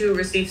looking to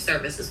receive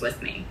services with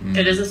me,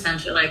 it is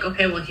essentially like,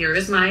 okay, well, here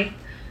is my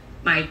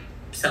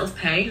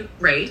self-pay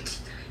rate.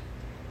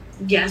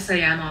 Yes, I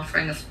am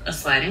offering a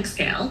sliding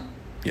scale.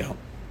 Yeah.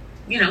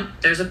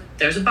 There's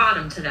a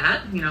bottom to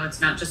that. It's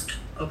not just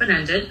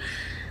open-ended.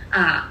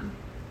 And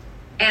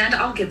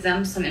I'll give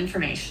them some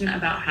information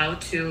about how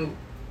to,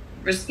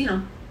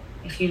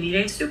 if you need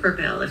a super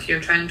bill, if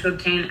you're trying to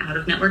obtain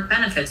out-of-network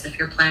benefits, if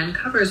your plan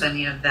covers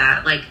any of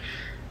that,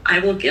 I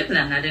will give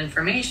them that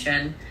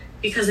information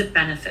because it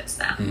benefits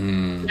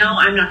them. No,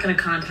 I'm not going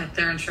to contact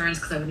their insurance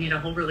because I would need a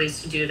whole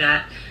release to do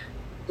that.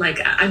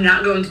 I'm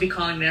not going to be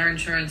calling their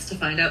insurance to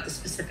find out the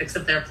specifics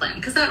of their plan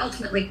because that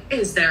ultimately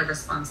is their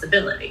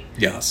responsibility.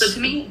 Yes. So to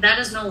me, that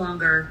is no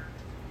longer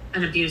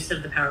an abuse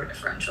of the power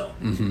differential.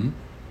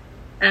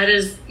 That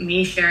is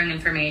me sharing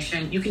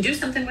information. You can do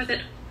something with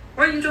it,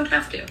 or you don't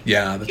have to.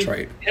 Yeah, that's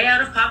right. Pay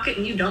out of pocket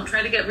and you don't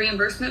try to get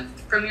reimbursement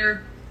from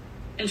your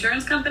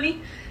insurance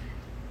company,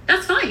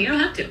 that's fine. You don't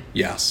have to.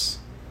 Yes.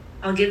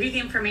 I'll give you the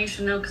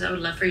information, though, because I would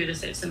love for you to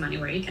save some money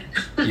where you can.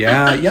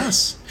 Yeah,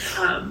 yes.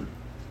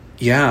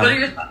 Yeah. What are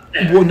your thoughts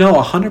there? Well, no,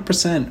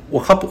 100%.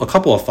 Well, a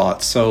couple of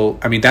thoughts. So,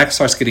 that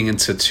starts getting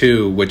into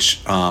too,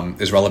 which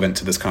is relevant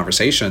to this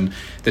conversation,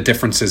 the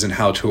differences in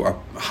how to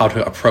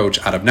approach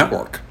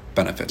out-of-network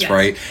benefits,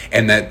 right?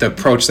 And that the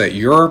approach that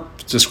you're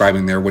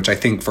describing there, which I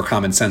think for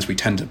common sense, we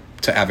tend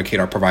to advocate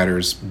our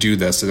providers do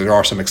this. So there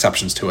are some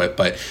exceptions to it,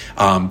 but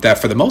that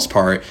for the most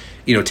part,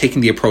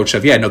 taking the approach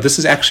of, this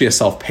is actually a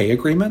self-pay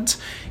agreement.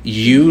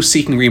 You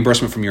seeking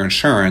reimbursement from your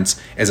insurance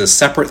is a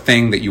separate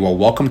thing that you are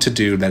welcome to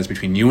do. That is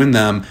between you and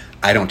them.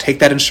 I don't take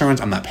that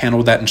insurance. I'm not paneled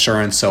with that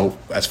insurance. So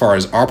as far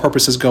as our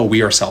purposes go,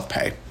 we are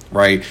self-pay,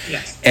 right?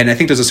 Yes. And I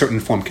think there's a certain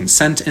informed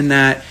consent in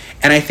that.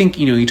 And I think,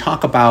 you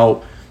talk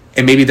about,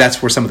 and maybe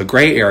that's where some of the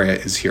gray area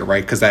is here,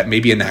 right? Because that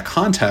maybe in that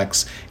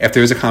context, if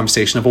there's a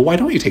conversation of, well, why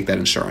don't you take that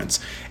insurance?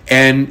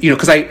 And,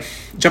 because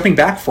jumping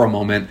back for a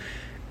moment,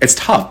 it's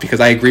tough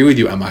because I agree with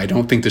you, Emma. I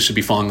don't think this should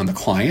be falling on the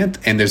client.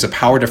 And there's a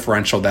power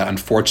differential that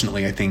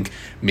unfortunately, I think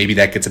maybe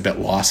that gets a bit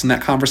lost in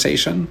that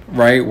conversation,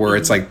 right? Where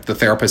it's like the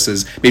therapist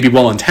is maybe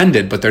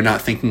well-intended, but they're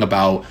not thinking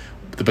about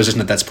the position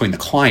that that's putting the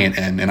client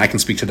in, and I can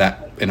speak to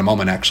that in a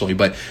moment actually,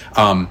 but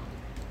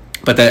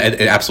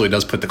that it absolutely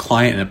does put the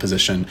client in a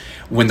position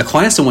when the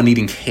client's the one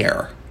needing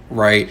care,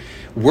 right?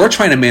 We're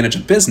trying to manage a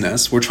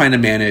business. We're trying to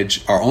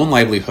manage our own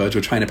livelihoods.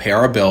 We're trying to pay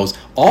our bills,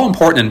 all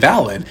important and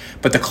valid,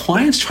 but the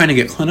client's trying to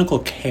get clinical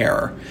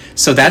care.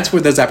 So that's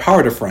where there's that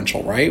power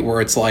differential, right?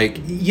 Where it's like,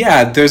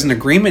 yeah, there's an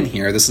agreement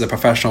here. This is a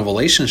professional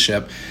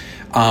relationship.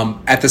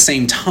 At the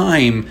same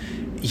time,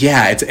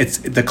 yeah, it's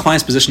the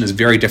client's position is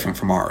very different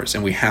from ours,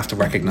 and we have to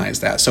recognize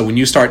that. So when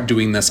you start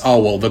doing this,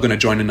 oh, well, they're going to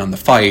join in on the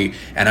fight,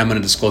 and I'm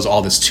going to disclose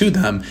all this to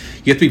them,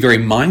 you have to be very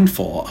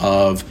mindful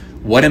of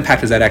what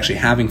impact is that actually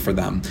having for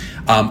them.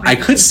 I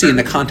could see in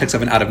the context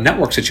of an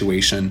out-of-network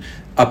situation,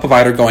 a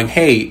provider going,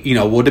 hey,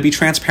 would it be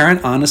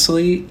transparent?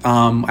 Honestly,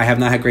 I have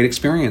not had great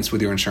experience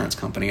with your insurance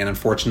company, and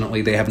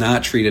unfortunately, they have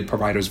not treated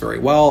providers very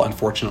well.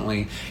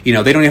 Unfortunately, they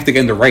don't have to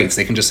get into rates.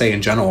 They can just say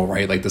in general,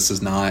 right, like this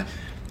is not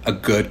a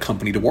good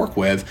company to work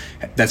with.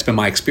 That's been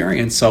my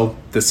experience. So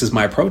this is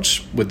my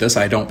approach with this.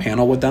 I don't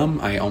panel with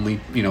them. I only,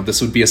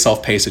 this would be a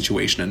self-pay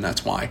situation, and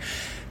that's why.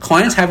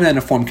 Clients having that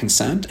informed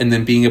consent and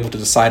then being able to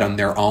decide on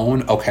their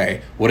own,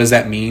 okay, what does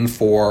that mean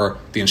for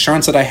the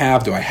insurance that I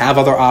have? Do I have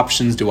other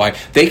options?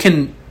 They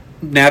can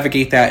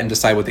navigate that and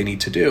decide what they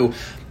need to do.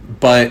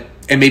 And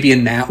maybe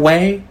in that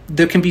way,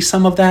 there can be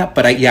some of that.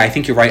 But I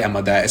think you're right,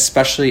 Emma, that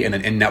especially in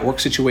an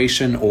in-network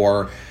situation,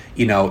 or,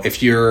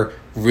 if you're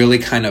really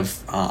kind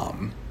of,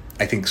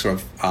 I think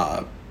sort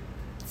of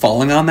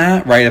falling on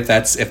that, right? If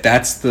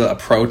that's the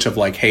approach of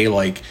like, hey,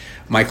 like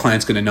my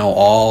client's going to know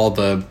all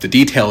the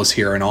details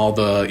here and all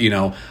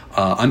the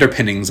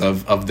underpinnings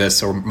of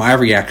this, or my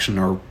reaction,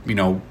 or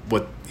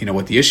what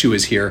the issue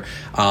is here,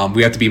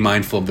 we have to be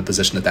mindful of the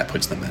position that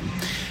puts them in.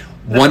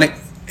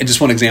 Just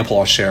one example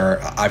I'll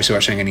share, obviously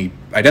without sharing any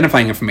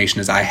identifying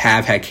information, is I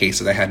have had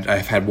cases.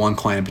 I've had one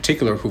client in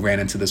particular who ran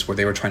into this where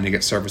they were trying to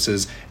get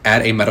services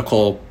at a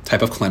medical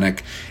type of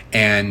clinic,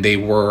 and they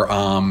were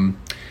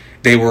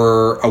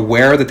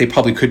aware that they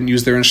probably couldn't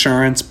use their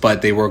insurance,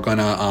 but they were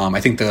gonna. I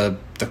think the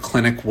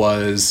clinic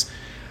was.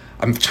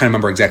 I'm trying to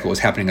remember exactly what was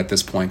happening at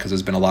this point because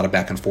there's been a lot of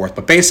back and forth.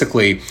 But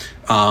basically,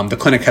 the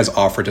clinic has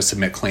offered to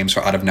submit claims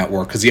for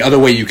out-of-network, because the other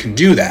way you can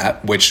do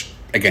that, which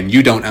again,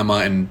 you don't, Emma,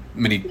 and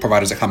many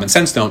providers at Common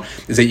Sense don't,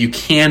 is that you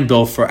can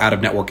bill for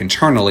out-of-network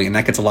internally, and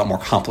that gets a lot more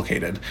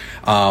complicated,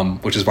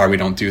 which is why we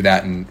don't do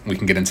that, and we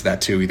can get into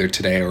that too, either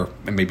today or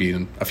maybe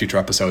in a future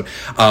episode.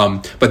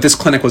 But this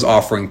clinic was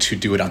offering to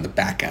do it on the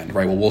back end,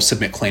 right? Well, we'll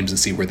submit claims and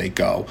see where they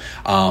go.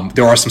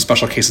 There are some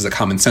special cases at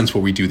Common Sense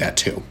where we do that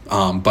too.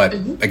 But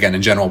again,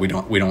 in general, we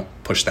don't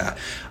push that.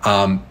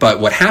 But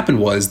what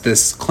happened was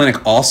this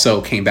clinic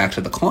also came back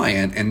to the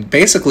client and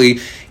basically,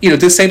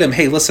 did say to them,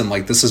 hey, listen,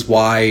 like this is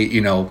why,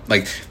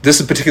 like this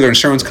particular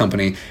insurance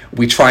company,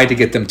 we tried to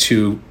get them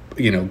to,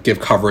 give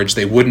coverage.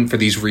 They wouldn't for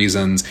these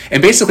reasons,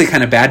 and basically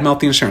kind of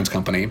badmouth the insurance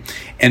company.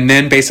 And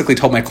then basically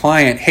told my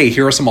client, hey,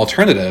 here are some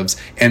alternatives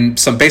and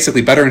some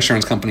basically better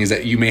insurance companies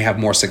that you may have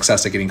more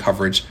success at getting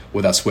coverage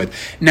with us with.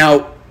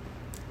 Now,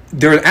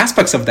 there are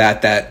aspects of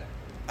that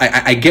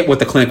I get what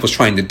the clinic was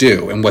trying to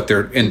do and what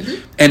they're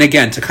and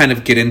again, to kind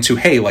of get into,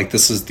 hey, like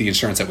this is the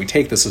insurance that we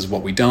take, this is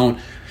what we don't.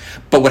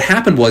 But what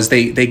happened was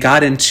they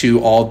got into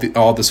all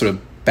the sort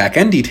of back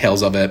end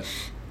details of it.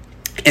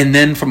 And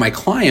then for my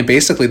client,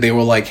 basically they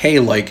were like, hey,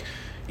 like,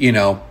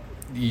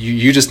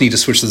 you just need to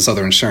switch to this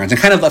other insurance, and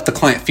kind of left the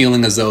client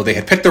feeling as though they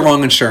had picked the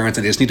wrong insurance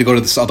and they just need to go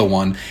to this other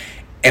one.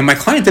 And my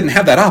client didn't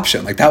have that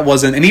option. Like that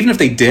wasn't, and even if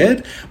they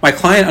did, my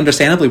client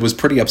understandably was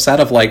pretty upset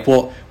of like,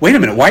 well, wait a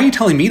minute, why are you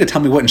telling me to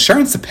tell me what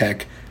insurance to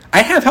pick?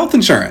 I have health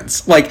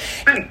insurance. Like,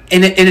 and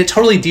it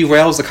totally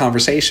derails the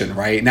conversation,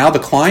 right? Now the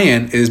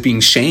client is being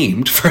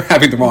shamed for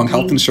having the wrong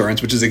health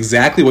insurance, which is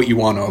exactly what you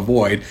want to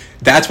avoid.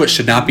 That's what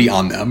should not be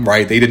on them,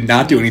 right? They did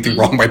not do anything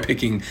wrong by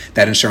picking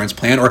that insurance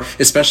plan, or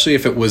especially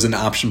if it was an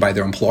option by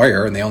their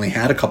employer and they only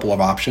had a couple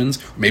of options,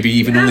 or maybe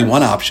even only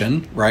one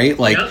option, right?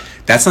 Like,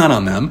 that's not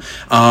on them.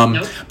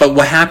 But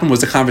what happened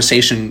was the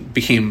conversation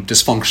became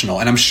dysfunctional,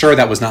 and I'm sure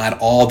that was not at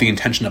all the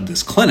intention of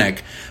this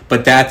clinic,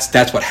 but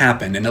that's what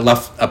happened, and it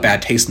left a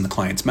bad taste in the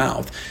client's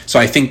mouth. So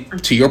I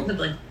think to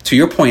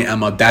your point,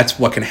 Emma, that's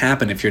what can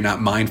happen if you're not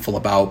mindful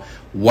about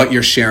what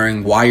you're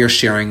sharing, why you're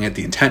sharing it,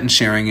 the intent in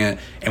sharing it,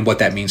 and what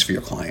that means for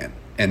your client,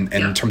 and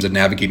in terms of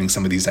navigating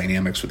some of these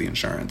dynamics with the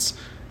insurance.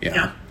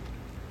 Yeah.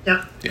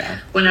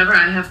 Whenever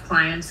I have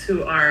clients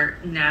who are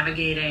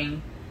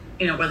navigating,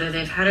 whether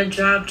they've had a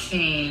job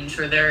change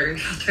or they're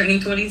turning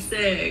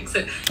 26,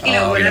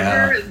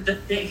 whatever the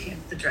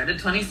dreaded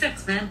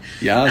 26, man.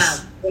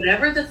 Yes.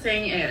 Whatever the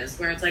thing is,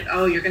 where it's like,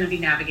 oh, you're going to be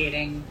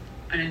navigating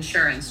an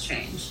insurance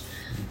change,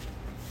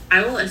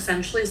 I will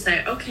essentially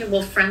say, okay,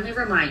 well, friendly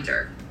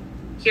reminder,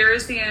 here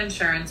is the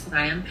insurance that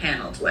I am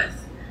paneled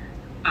with.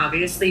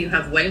 Obviously, you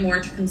have way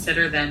more to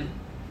consider than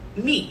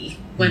me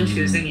when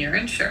choosing your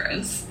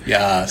insurance.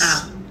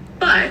 Yes.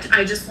 But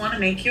I just want to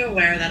make you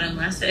aware that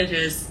unless it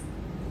is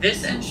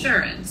this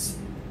insurance,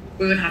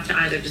 we would have to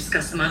either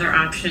discuss some other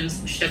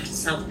options, shift to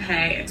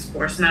self-pay,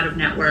 explore some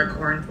out-of-network,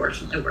 or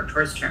unfortunately work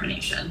towards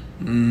termination.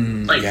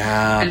 And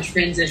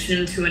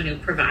transition to a new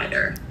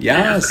provider.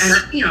 Yes. And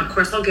of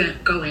course, I'll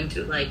go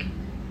into, like,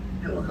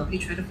 I will help you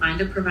try to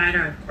find a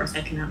provider. Of course,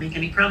 I cannot make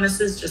any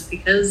promises just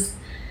because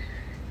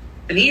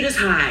the need is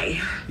high.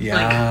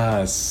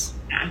 Yes.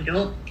 Like,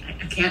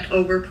 I can't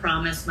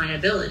overpromise my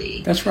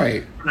ability. That's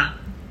right.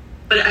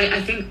 But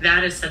I think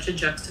that is such a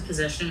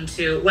juxtaposition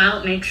to,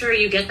 well, make sure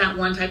you get that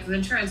one type of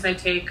insurance I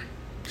take.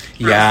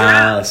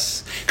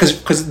 Yes.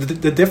 Because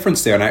the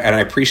difference there, and I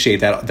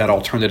appreciate that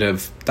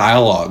alternative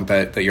dialogue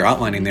that you're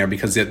outlining there,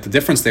 because the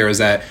difference there is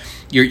that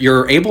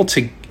you're able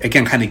to,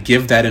 again, kind of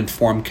give that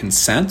informed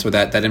consent or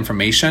that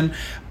information,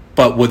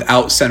 but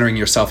without centering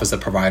yourself as the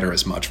provider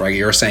as much, right?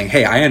 You're saying,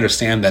 hey, I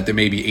understand that there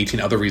may be 18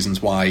 other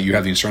reasons why you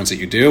have the insurance that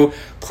you do.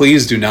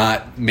 Please do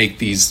not make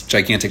these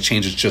gigantic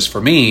changes just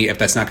for me if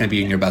that's not going to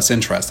be in your best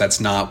interest. That's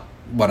not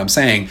what I'm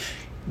saying.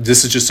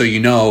 This is just so you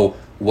know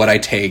what I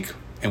take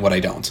and what I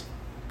don't.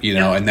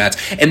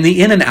 And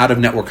the in and out of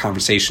network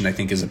conversation, I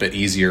think, is a bit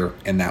easier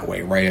in that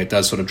way, right? It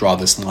does sort of draw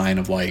this line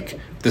of, like,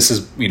 this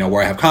is,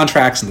 where I have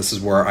contracts and this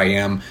is where I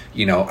am,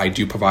 I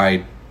do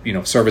provide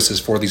services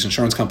for these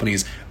insurance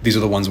companies. These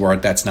are the ones where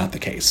that's not the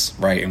case,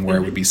 right? And where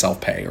it would be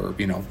self-pay or,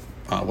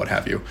 what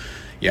have you.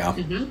 Yeah.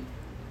 Mm-hmm.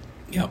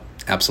 Yep,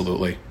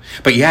 absolutely.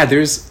 But yeah,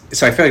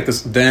 so I feel like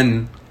this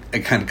then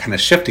kind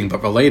of shifting,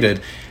 but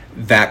related,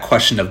 that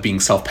question of being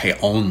self-pay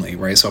only,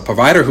 right? So a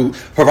provider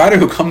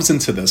who comes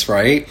into this,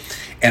 right?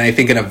 And I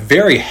think in a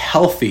very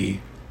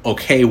healthy,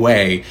 okay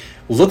way,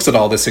 looks at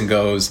all this and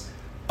goes,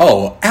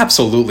 oh,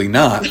 absolutely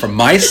not. For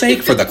my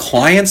sake, for the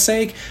client's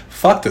sake,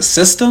 fuck the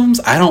systems.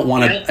 I don't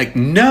want to, like,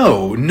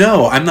 no,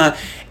 I'm not.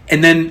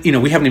 And then,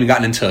 we haven't even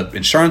gotten into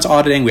insurance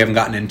auditing. We haven't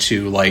gotten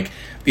into, like,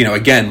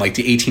 again, like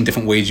the 18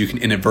 different ways you can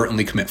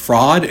inadvertently commit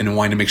fraud and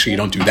wanting to make sure you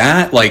don't do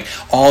that. Like,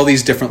 all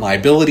these different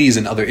liabilities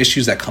and other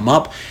issues that come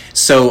up.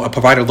 So a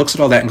provider looks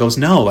at all that and goes,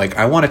 no, like,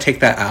 I want to take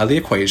that out of the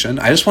equation.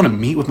 I just want to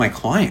meet with my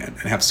client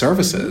and have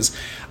services.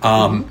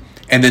 And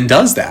then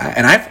does that.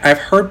 And I've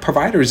heard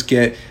providers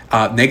get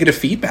negative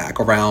feedback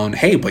around,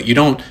 hey, but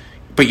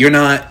you're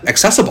not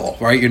accessible,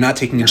 right? You're not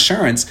taking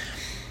insurance.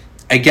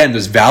 Again,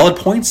 there's valid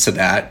points to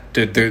that.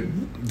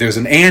 There's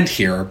an and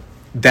here.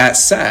 That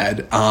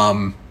said,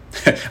 I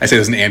say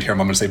there's an and here, I'm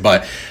going to say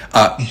but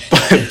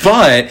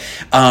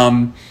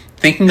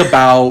thinking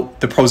about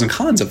the pros and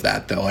cons of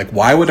that, though, like,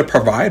 why would a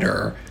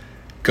provider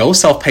go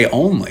self-pay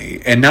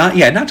only and not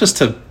just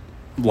to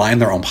line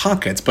their own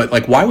pockets, but,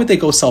 like, why would they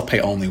go self-pay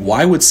only?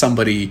 Why would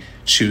somebody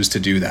choose to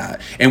do that?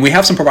 And we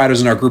have some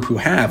providers in our group who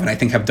have, and I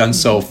think have done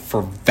so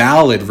for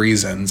valid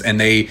reasons, and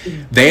they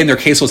and their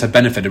caseloads have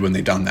benefited when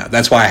they've done that.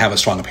 That's why I have a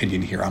strong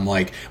opinion here. I'm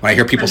like, when I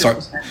hear people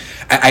start,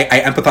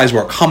 I empathize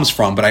where it comes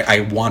from, but I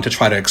want to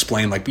try to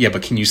explain, like, yeah,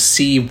 but can you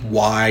see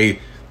why,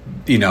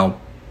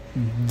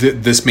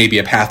 this may be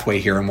a pathway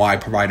here and why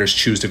providers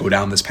choose to go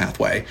down this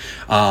pathway.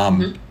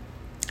 And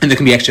there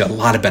can be actually a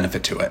lot of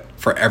benefit to it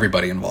for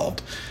everybody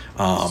involved.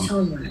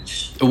 So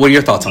much. What are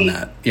your thoughts on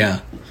that? Yeah.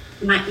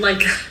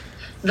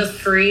 The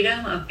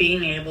freedom of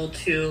being able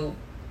to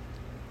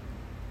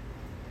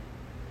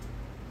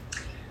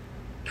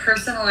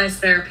personalize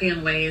therapy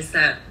in ways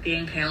that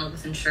being paneled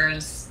with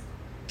insurance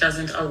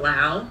doesn't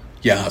allow.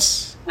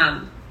 Yes.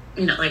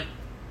 Like,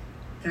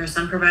 there are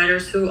some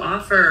providers who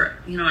offer,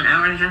 an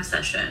hour and a half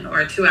session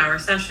or a 2-hour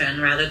session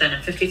rather than a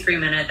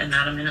 53-minute and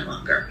not a minute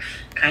longer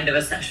kind of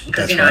a session.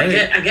 Because,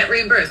 right. I get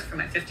reimbursed for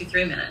my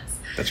 53 minutes.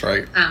 That's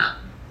right.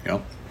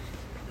 Yep.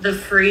 The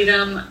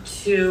freedom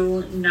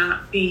to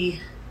not be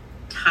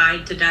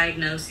tied to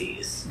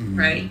diagnoses,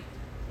 right?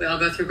 We all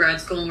go through grad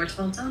school and we're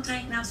told, don't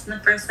diagnose in the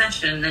first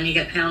session. And then you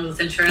get paneled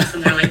with insurance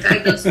and they're like,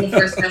 diagnose in the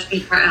first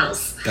session or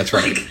else. That's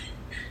right.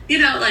 The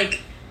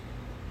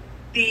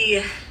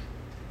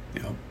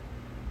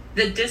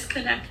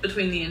disconnect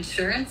between the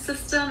insurance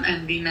system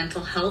and the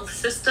mental health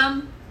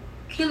system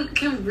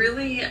can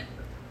really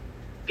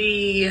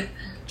be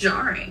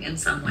jarring in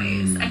some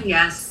ways. And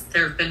yes,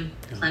 there have been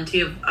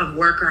plenty of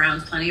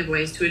workarounds, plenty of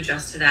ways to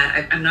adjust to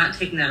that. I'm not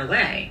taking that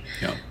away.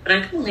 But I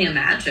can only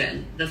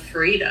imagine the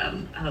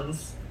freedom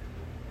of,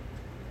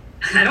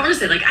 I don't want to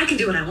say, like, I can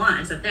do what I want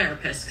as a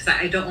therapist, because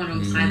I don't want to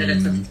imply that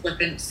it's a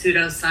flippant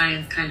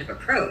pseudoscience kind of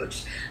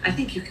approach. I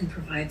think you can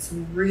provide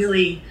some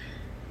really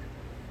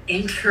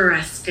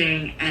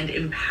interesting and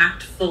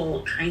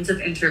impactful kinds of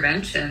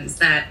interventions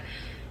that,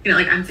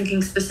 I'm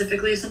thinking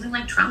specifically of something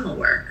like trauma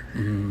work,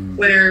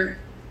 where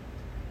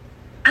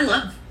I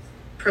love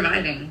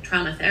providing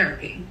trauma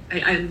therapy.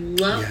 I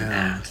love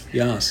that.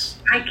 Yes.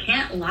 I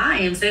can't lie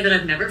and say that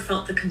I've never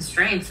felt the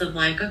constraints of,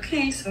 like,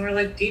 okay, so we're,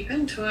 like, deep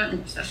into it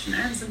and the session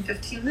ends in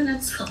 15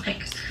 minutes. So,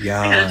 like, I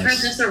gotta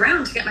turn this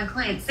around to get my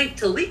client safe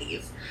to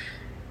leave.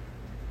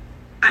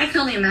 I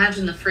can only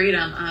imagine the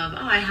freedom of,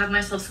 I have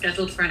myself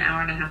scheduled for an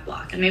hour and a half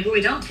block, and maybe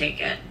we don't take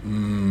it,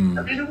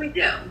 but maybe we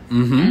do.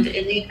 And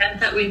in the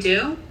event that we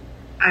do,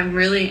 I'm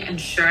really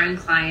ensuring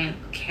client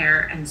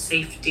care and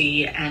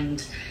safety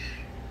and,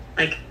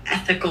 like,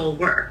 ethical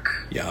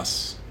work.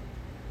 Yes.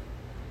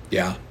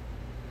 Yeah.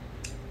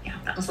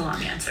 that was a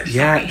long answer.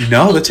 Yeah, Sorry.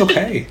 no, that's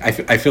okay.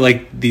 I feel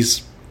like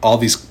all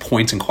these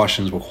points and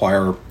questions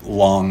require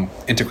long,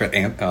 intricate,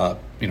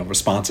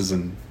 responses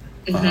and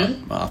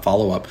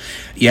follow up.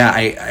 Yeah,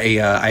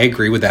 I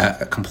agree with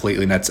that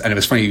completely. And it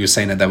was funny you were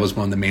saying that was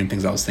one of the main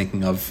things I was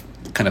thinking of,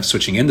 kind of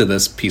switching into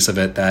this piece of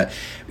it. That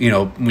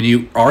when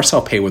you are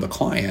self-pay with a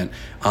client,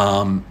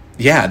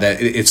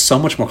 that it's so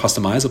much more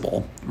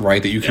customizable,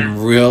 right? That you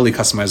can really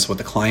customize what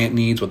the client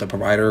needs, what the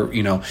provider,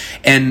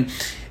 and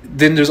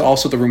then there's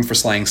also the room for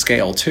sliding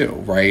scale too,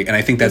 right? And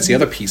I think that's the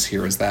other piece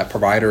here is that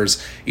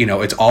providers,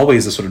 it's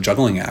always a sort of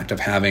juggling act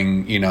of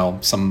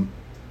having, some,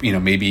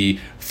 maybe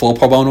full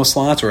pro bono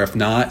slots, or if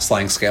not,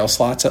 sliding scale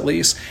slots at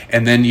least.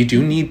 And then you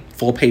do need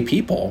full pay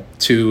people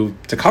to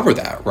cover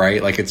that,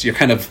 right? Like you're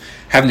kind of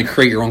having to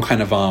create your own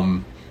kind of,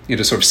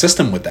 sort of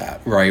system with that,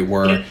 right?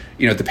 Where,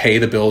 to pay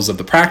the bills of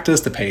the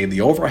practice, to pay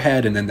the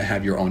overhead, and then to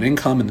have your own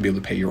income and to be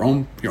able to pay your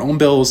own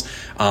bills,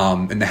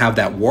 and to have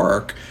that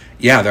work.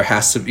 Yeah, there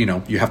has to,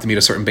 you have to meet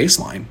a certain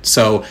baseline.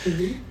 So,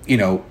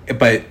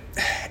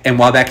 and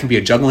while that can be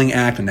a juggling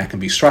act and that can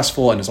be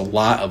stressful, and there's a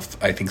lot of,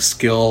 I think,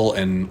 skill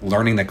and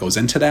learning that goes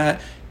into that,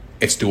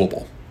 it's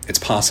doable. It's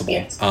possible.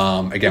 Yes.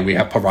 Again, we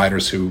have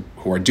providers who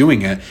are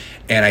doing it.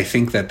 And I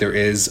think that there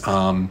is,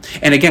 and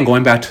again,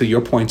 going back to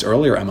your points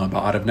earlier, Emma,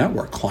 about out of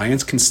network,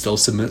 clients can still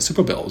submit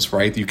super bills,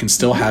 right? You can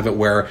still have it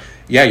where,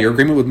 your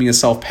agreement with me is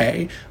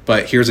self-pay,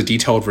 but here's a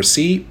detailed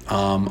receipt.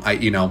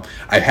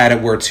 I've had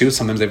it where too,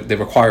 sometimes they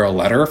require a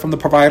letter from the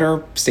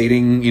provider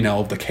stating,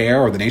 the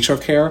care or the nature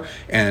of care,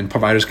 and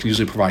providers can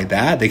usually provide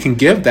that. They can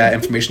give that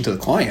information to the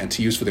client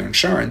to use for their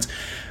insurance,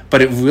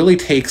 but it really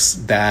takes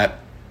that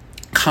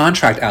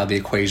contract out of the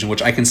equation,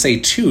 which I can say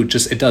too,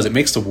 it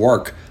makes the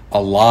work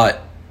a lot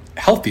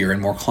healthier and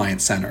more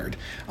client-centered.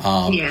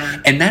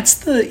 And that's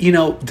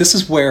this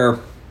is where,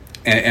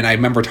 and I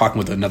remember talking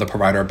with another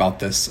provider about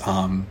this,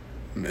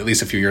 at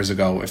least a few years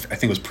ago, I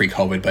think it was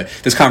pre-COVID, but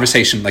this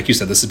conversation, like you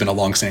said, this has been a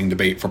long-standing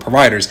debate for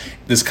providers.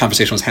 This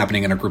conversation was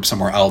happening in a group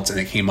somewhere else, and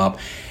it came up,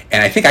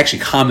 and I think I actually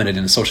commented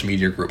in a social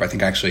media group. I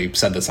think I actually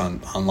said this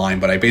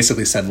online, but I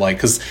basically said,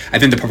 because I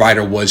think the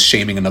provider was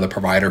shaming another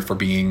provider for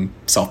being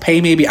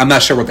self-pay, maybe. I'm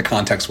not sure what the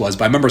context was,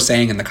 but I remember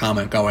saying in the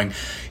comment going,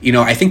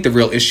 I think the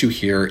real issue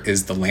here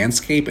is the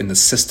landscape and the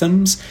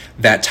systems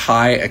that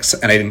tie,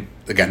 and I didn't,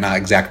 again, not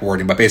exact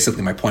wording, but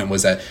basically my point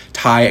was that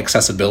tie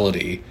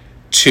accessibility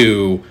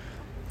to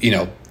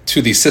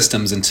these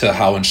systems and to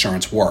how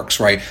insurance works,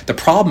 right? The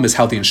problem is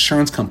how the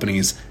insurance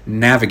companies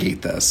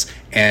navigate this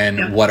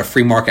and what a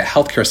free market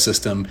healthcare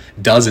system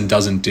does and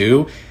doesn't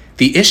do.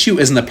 The issue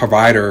isn't the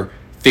provider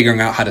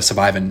figuring out how to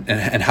survive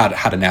and how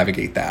to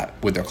navigate that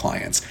with their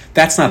clients.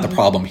 That's not the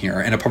problem here.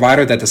 And a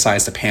provider that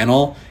decides to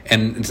panel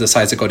and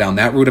decides to go down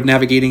that route of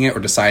navigating it, or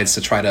decides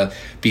to try to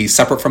be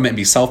separate from it and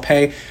be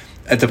self-pay,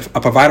 a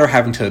provider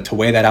having to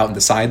weigh that out and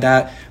decide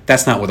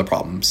that's not where the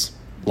problem's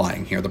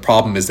lying here. The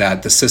problem is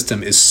that the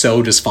system is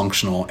so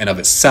dysfunctional in of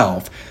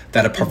itself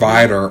that a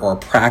provider or a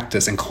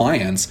practice and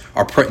clients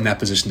are put in that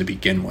position to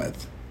begin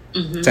with.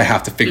 To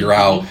have to figure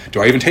out,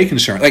 do I even take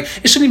insurance?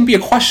 It shouldn't even be a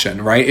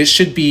question, right? It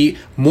should be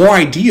more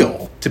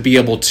ideal to be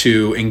able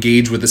to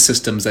engage with the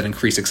systems that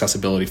increase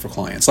accessibility for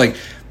clients.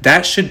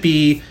 That should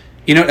be,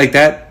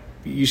 that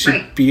you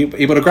should be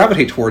able to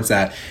gravitate towards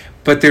that.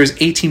 But there's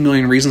 18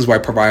 million reasons why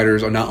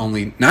providers are not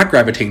only not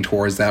gravitating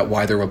towards that,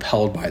 why they're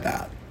repelled by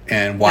that.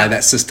 And why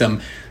that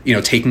system,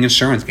 taking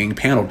insurance, getting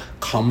paneled,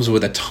 comes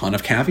with a ton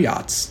of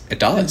caveats. It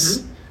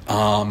does.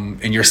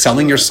 And you're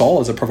selling your soul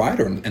as a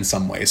provider in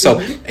some ways. So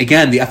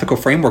again, the ethical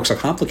frameworks are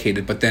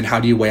complicated, but then how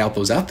do you weigh out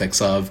those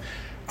ethics of,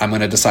 I'm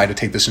going to decide to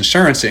take this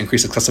insurance to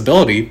increase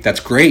accessibility. That's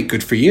great.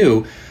 Good for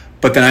you.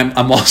 But then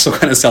I'm also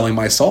kind of selling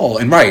my soul.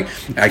 And I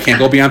can't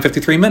go beyond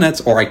 53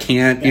 minutes, or I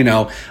can't,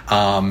 or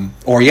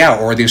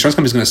the insurance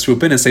company is going to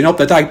swoop in and say, nope,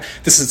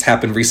 this has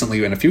happened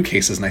recently in a few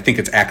cases. And I think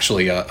it's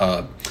actually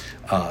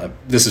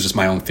this is just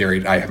my own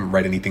theory. I haven't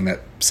read anything that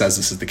says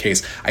this is the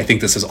case. I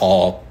think this is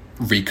all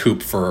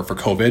recoup for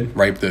COVID,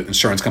 right? The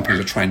insurance companies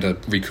are trying to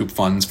recoup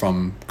funds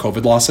from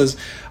COVID losses.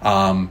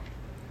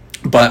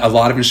 But a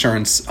lot of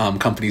insurance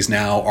companies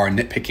now are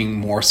nitpicking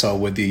more so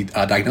with the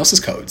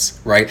diagnosis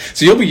codes, right?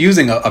 So you'll be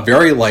using a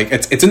very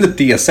it's in the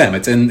DSM.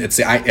 It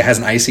has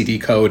an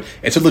ICD code.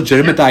 It's a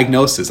legitimate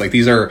diagnosis.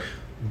 These are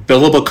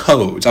billable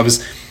codes. I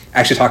was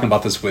actually talking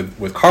about this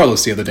with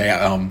Carlos the other day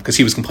because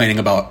he was complaining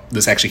about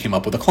this. Actually came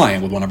up with a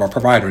client with one of our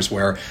providers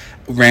where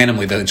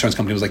randomly the insurance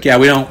company was like, yeah,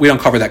 we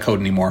don't cover that code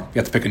anymore. You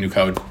have to pick a new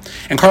code.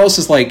 And Carlos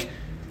is like,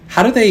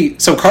 how do they?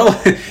 So Carlos,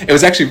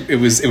 it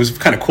was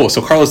kind of cool.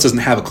 So Carlos doesn't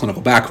have a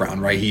clinical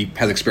background, right? He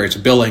has experience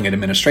with billing and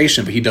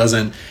administration, but he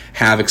doesn't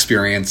have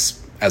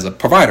experience as a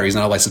provider. He's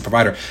not a licensed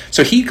provider.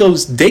 So he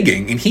goes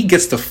digging and he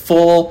gets the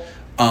full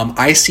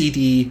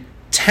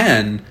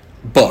ICD-10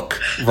 book,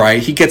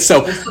 right? He gets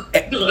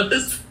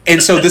and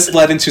so this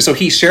led into, so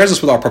he shares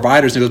this with our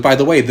providers and he goes, by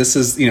the way, this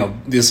is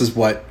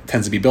what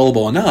tends to be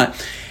billable and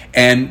not.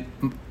 And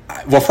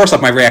well, first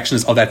off, my reaction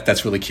is, oh,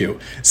 that's really cute.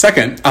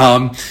 Second,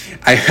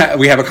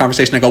 we have a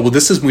conversation. I go, well,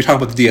 when we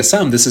talk about the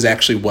DSM, this is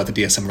actually what the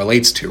DSM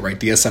relates to, right?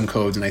 DSM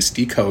codes and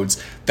ICD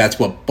codes. That's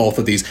what both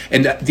of these,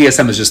 and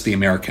DSM is just the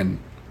American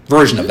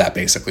version of that,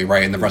 basically,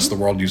 right? And the rest of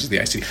the world uses the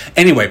ICD.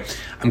 Anyway,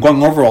 I'm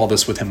going over all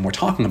this with him. We're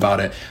talking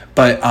about it,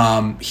 but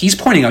he's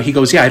pointing out. He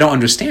goes, "Yeah, I don't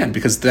understand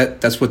because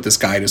that's what this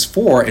guide is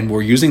for, and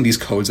we're using these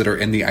codes that are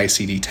in the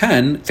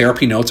ICD-10.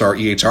 Therapy Notes, our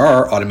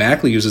EHR,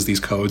 automatically uses these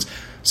codes.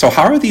 So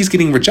how are these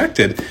getting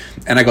rejected?"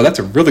 And I go, "That's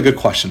a really good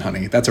question,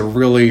 honey. That's a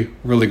really,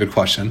 really good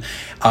question."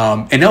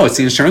 And no, it's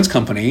the insurance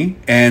company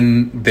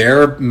and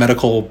their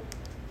medical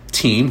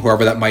team,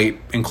 whoever that might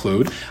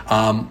include,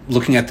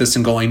 looking at this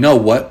and going, no,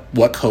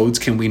 what codes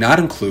can we not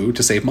include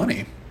to save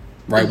money,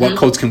 right? What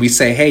codes can we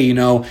say, hey, we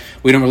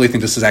don't really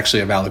think this is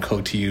actually a valid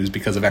code to use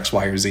because of X,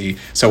 Y, or Z,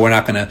 so we're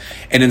not going to.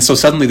 And then so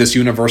suddenly this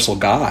universal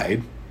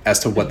guide as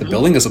to what the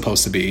billing is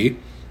supposed to be,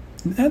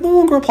 that no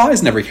longer applies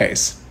in every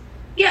case.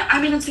 Yeah,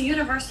 I mean, it's a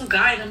universal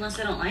guide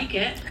unless I don't like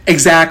it.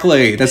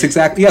 Exactly. That's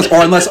exactly, yes.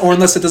 Or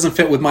unless it doesn't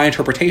fit with my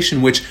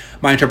interpretation, which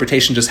my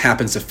interpretation just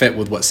happens to fit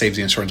with what saves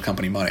the insurance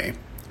company money.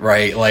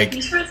 Right, like.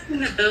 You sure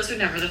that those are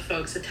never the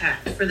folks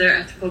attacked for their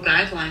ethical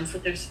guidelines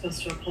that they're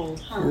supposed to uphold,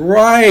 huh?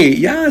 Right.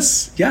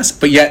 Yes.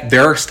 But yet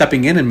they're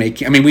stepping in and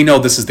making. I mean, we know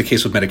this is the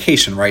case with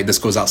medication, right? This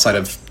goes outside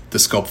of the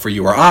scope for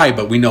you or I,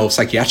 but we know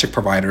psychiatric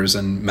providers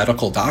and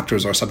medical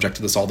doctors are subject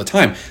to this all the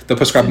time. They'll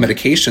prescribe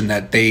medication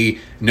that they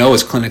know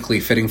is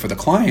clinically fitting for the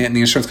client, and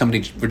the insurance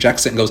company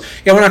rejects it and goes,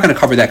 "Yeah, we're not going to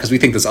cover that because we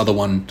think this other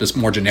one, this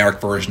more generic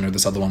version, or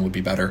this other one would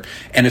be better."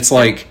 And it's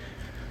like,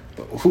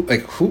 who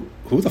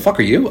the fuck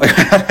are you?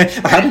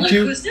 How did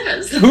you?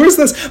 Who is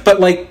this? But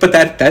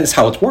that is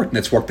how it's worked, and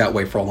it's worked that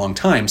way for a long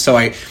time. So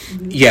I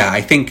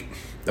think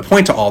the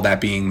point to all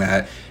that being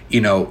that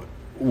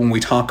when we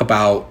talk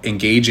about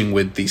engaging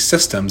with these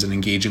systems and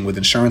engaging with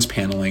insurance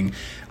paneling,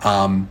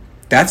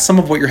 that's some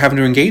of what you're having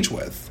to engage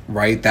with,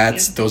 right?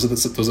 Those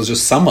are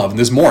just some of, and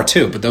there's more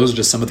too, but those are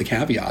just some of the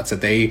caveats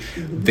that they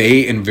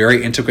in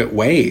very intricate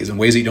ways, in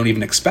ways that you don't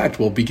even expect,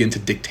 will begin to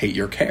dictate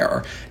your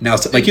care. Now,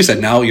 like you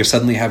said, now you're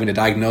suddenly having to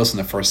diagnose in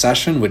the first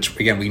session, which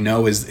again we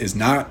know is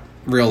not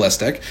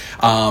realistic.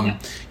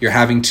 You're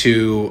having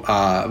to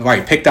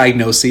pick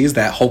diagnoses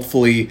that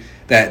hopefully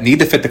that need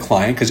to fit the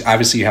client, because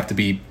obviously you have to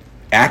be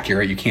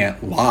accurate. You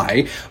can't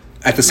lie.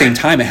 At the same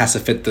time, it has to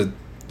fit the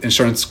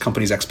insurance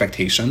company's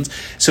expectations.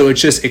 So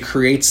it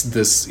creates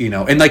this,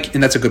 and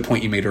that's a good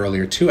point you made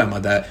earlier too, Emma,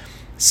 that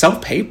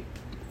self-pay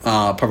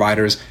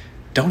providers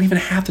don't even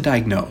have to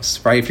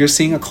diagnose, right? If you're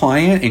seeing a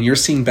client and you're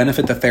seeing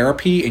benefit to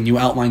therapy and you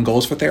outline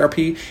goals for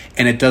therapy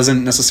and it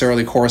doesn't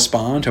necessarily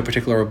correspond to a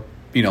particular,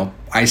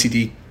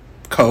 ICD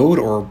code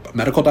or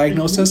medical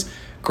diagnosis,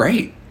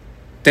 great.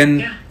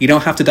 Then you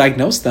don't have to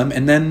diagnose them,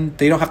 and then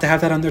they don't have to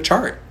have that on their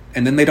chart,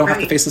 and then they don't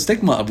have to face the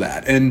stigma of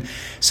that. And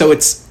so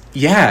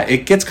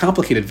it gets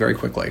complicated very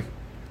quickly.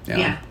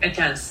 Yeah, it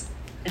does.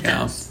 It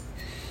does.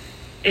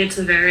 It's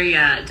a very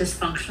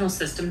dysfunctional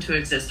system to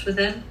exist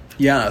within.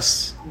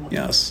 Yes.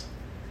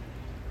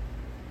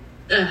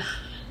 And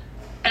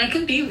it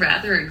can be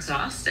rather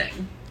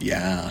exhausting.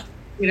 Yeah.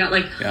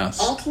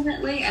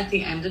 Ultimately, at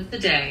the end of the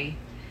day,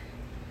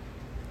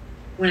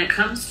 when it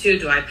comes to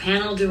do I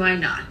panel, do I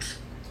not,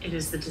 it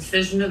is the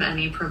decision of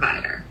any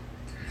provider.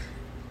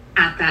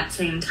 At that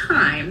same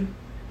time,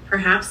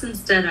 perhaps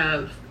instead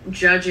of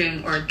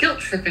judging or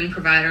guilt-tripping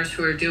providers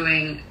who are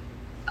doing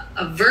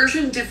a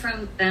version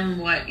different than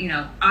what,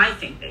 I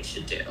think they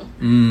should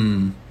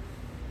do,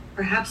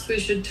 perhaps we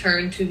should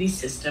turn to the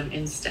system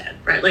instead,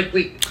 right?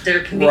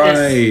 There can be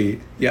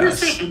this, I'm going to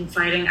say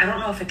infighting. I don't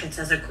know if it gets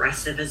as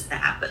aggressive as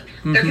that, but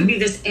there can be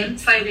this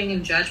infighting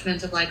and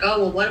judgment of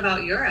what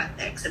about your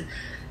ethics? And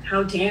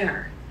how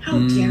dare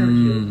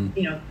you,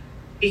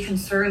 be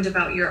concerned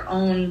about your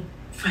own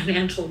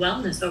financial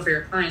wellness over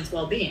your client's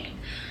well-being.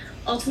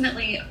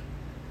 Ultimately,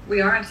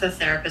 we aren't the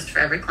therapist for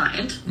every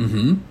client.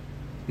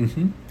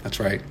 That's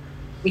right.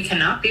 We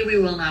cannot be, we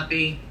will not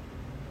be.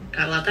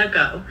 Gotta let that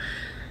go.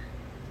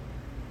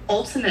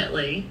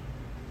 Ultimately,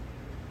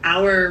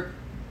 our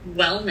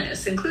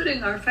wellness,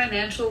 including our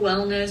financial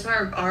wellness,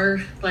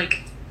 our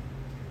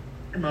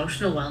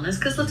emotional wellness,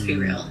 because let's be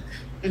real,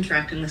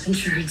 interacting with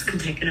insurance can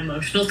take an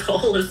emotional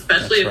toll,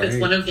 especially if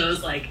it's one of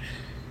those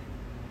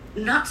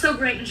not so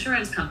great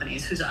insurance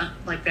companies who's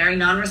very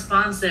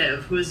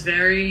non-responsive, who's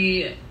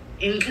very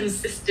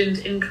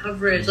inconsistent in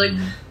coverage.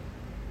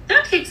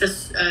 That takes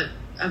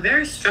a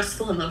very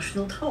stressful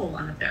emotional toll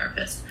on a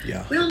therapist.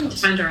 We all need to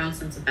find our own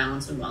sense of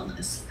balance and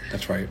wellness.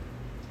 That's right.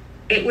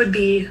 It would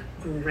be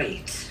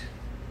great.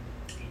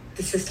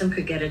 The system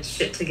could get its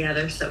shit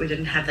together so that we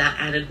didn't have that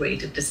added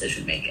weight of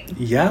decision making.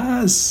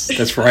 Yes,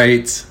 that's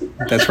right.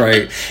 That's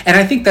right. And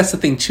I think that's the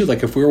thing too.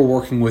 If we were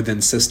working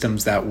within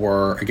systems that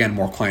were, again,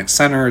 more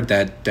client-centered,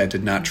 that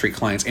did not treat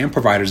clients and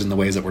providers in the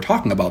ways that we're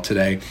talking about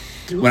today,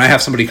 when I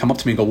have somebody come up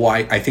to me and go, well,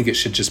 I think it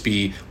should just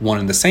be one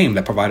and the same,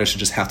 that providers should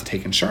just have to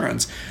take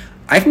insurance,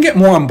 I can get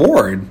more on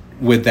board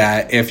with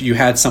that if you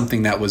had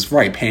something that was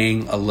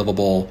paying a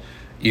livable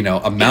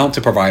amount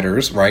to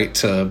providers, right,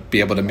 to be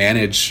able to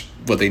manage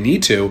what they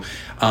need to.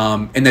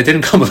 And that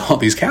didn't come with all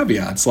these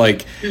caveats.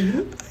 Like,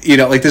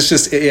 this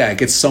just, it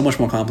gets so much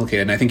more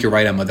complicated. And I think you're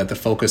right, Emma, that the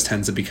focus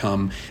tends to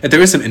become, that there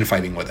is some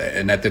infighting with it,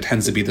 and that there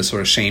tends to be this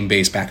sort of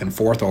shame-based back and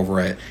forth over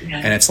it. Yeah.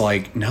 And it's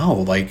like, no,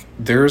 like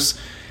there's,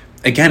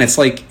 again, it's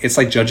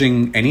like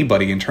judging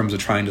anybody in terms of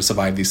trying to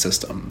survive these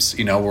systems,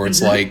 where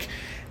it's like,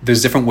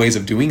 there's different ways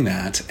of doing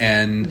that.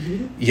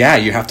 And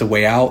you have to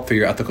weigh out through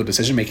your ethical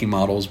decision-making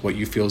models what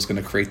you feel is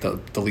going to create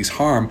the least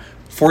harm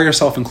for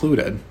yourself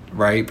included,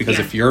 right? Because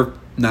if you're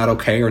not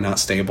okay or not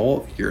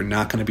stable, you're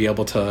not going to be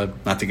able to,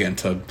 not to get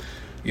into,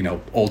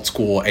 old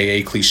school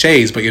AA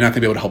cliches, but you're not going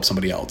to be able to help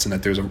somebody else. And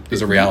that there's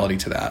a reality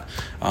to that.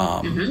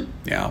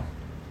 Yeah.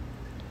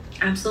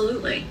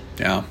 Absolutely.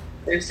 Yeah.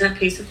 There's that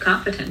piece of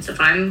competence. If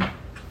I'm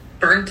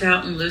burnt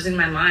out and losing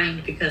my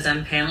mind because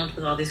I'm paneled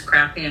with all these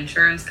crappy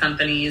insurance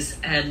companies,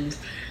 and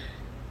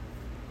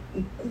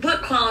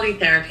what quality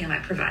therapy am I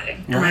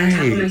providing? Am I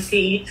talking to my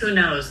CE? Who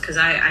knows? Because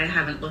I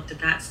haven't looked at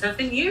that stuff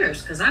in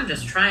years, because I'm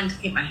just trying to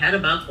keep my head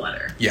above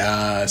water.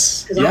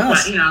 Yes. Because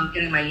I'm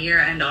getting my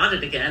year-end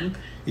audit again.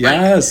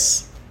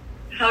 Yes.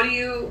 Like, how do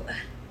you...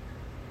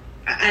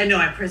 I know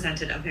I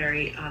presented a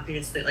very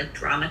obviously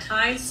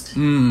dramatized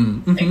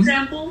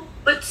example,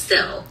 but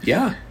still.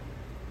 Yeah.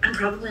 I'm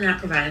probably not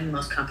providing the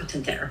most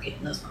competent therapy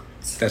in those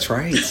moments. That's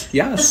right.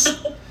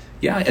 Yes.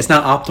 Yeah, it's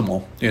not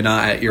optimal. You're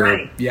not at your...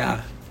 Right.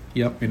 Yeah.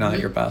 Yep, you're not at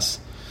your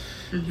best.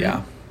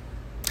 Yeah.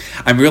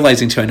 I'm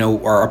realizing, too, I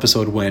know our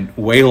episode went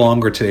way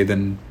longer today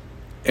than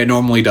it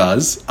normally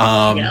does,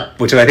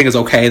 which I think is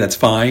okay. That's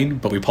fine,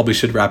 but we probably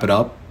should wrap it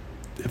up.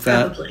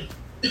 Probably.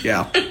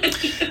 Yeah.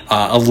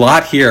 A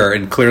lot here,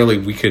 and clearly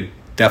we could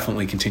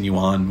definitely continue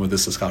on with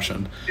this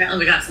discussion. Apparently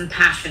we got some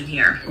passion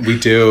here. We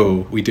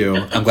do.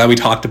 I'm glad we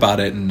talked about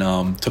it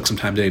and took some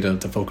time today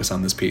to focus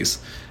on this piece.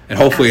 And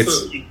hopefully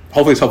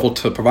it's helpful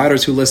to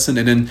providers who listen,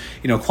 and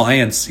then,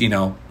 clients,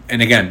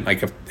 and again,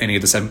 like if any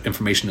of this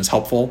information is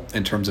helpful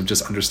in terms of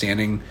just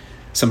understanding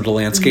some of the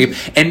landscape.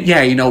 And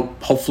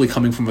hopefully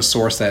coming from a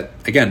source that,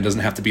 again, doesn't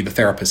have to be the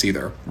therapist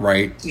either,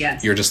 right?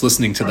 Yes. You're just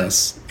listening to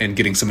this and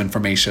getting some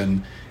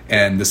information,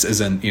 and this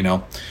isn't,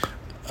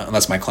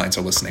 unless my clients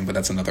are listening, but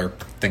that's another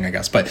thing, I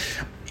guess. But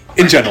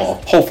in general,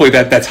 hopefully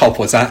that's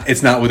helpful.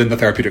 It's not within the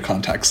therapeutic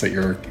context that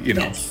you're,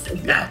 Yes,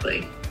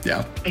 exactly.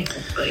 Yeah.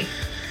 Exactly.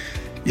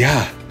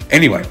 Yeah.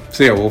 Anyway,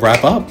 so we'll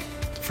wrap up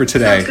for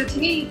today. Sounds good to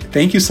me.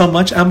 Thank you so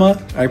much,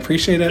 Emma. I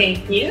appreciate it.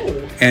 Thank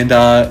you. And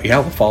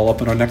we'll follow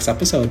up in our next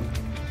episode.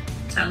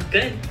 Sounds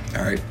good.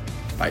 All right.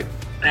 Bye.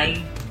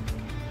 Bye.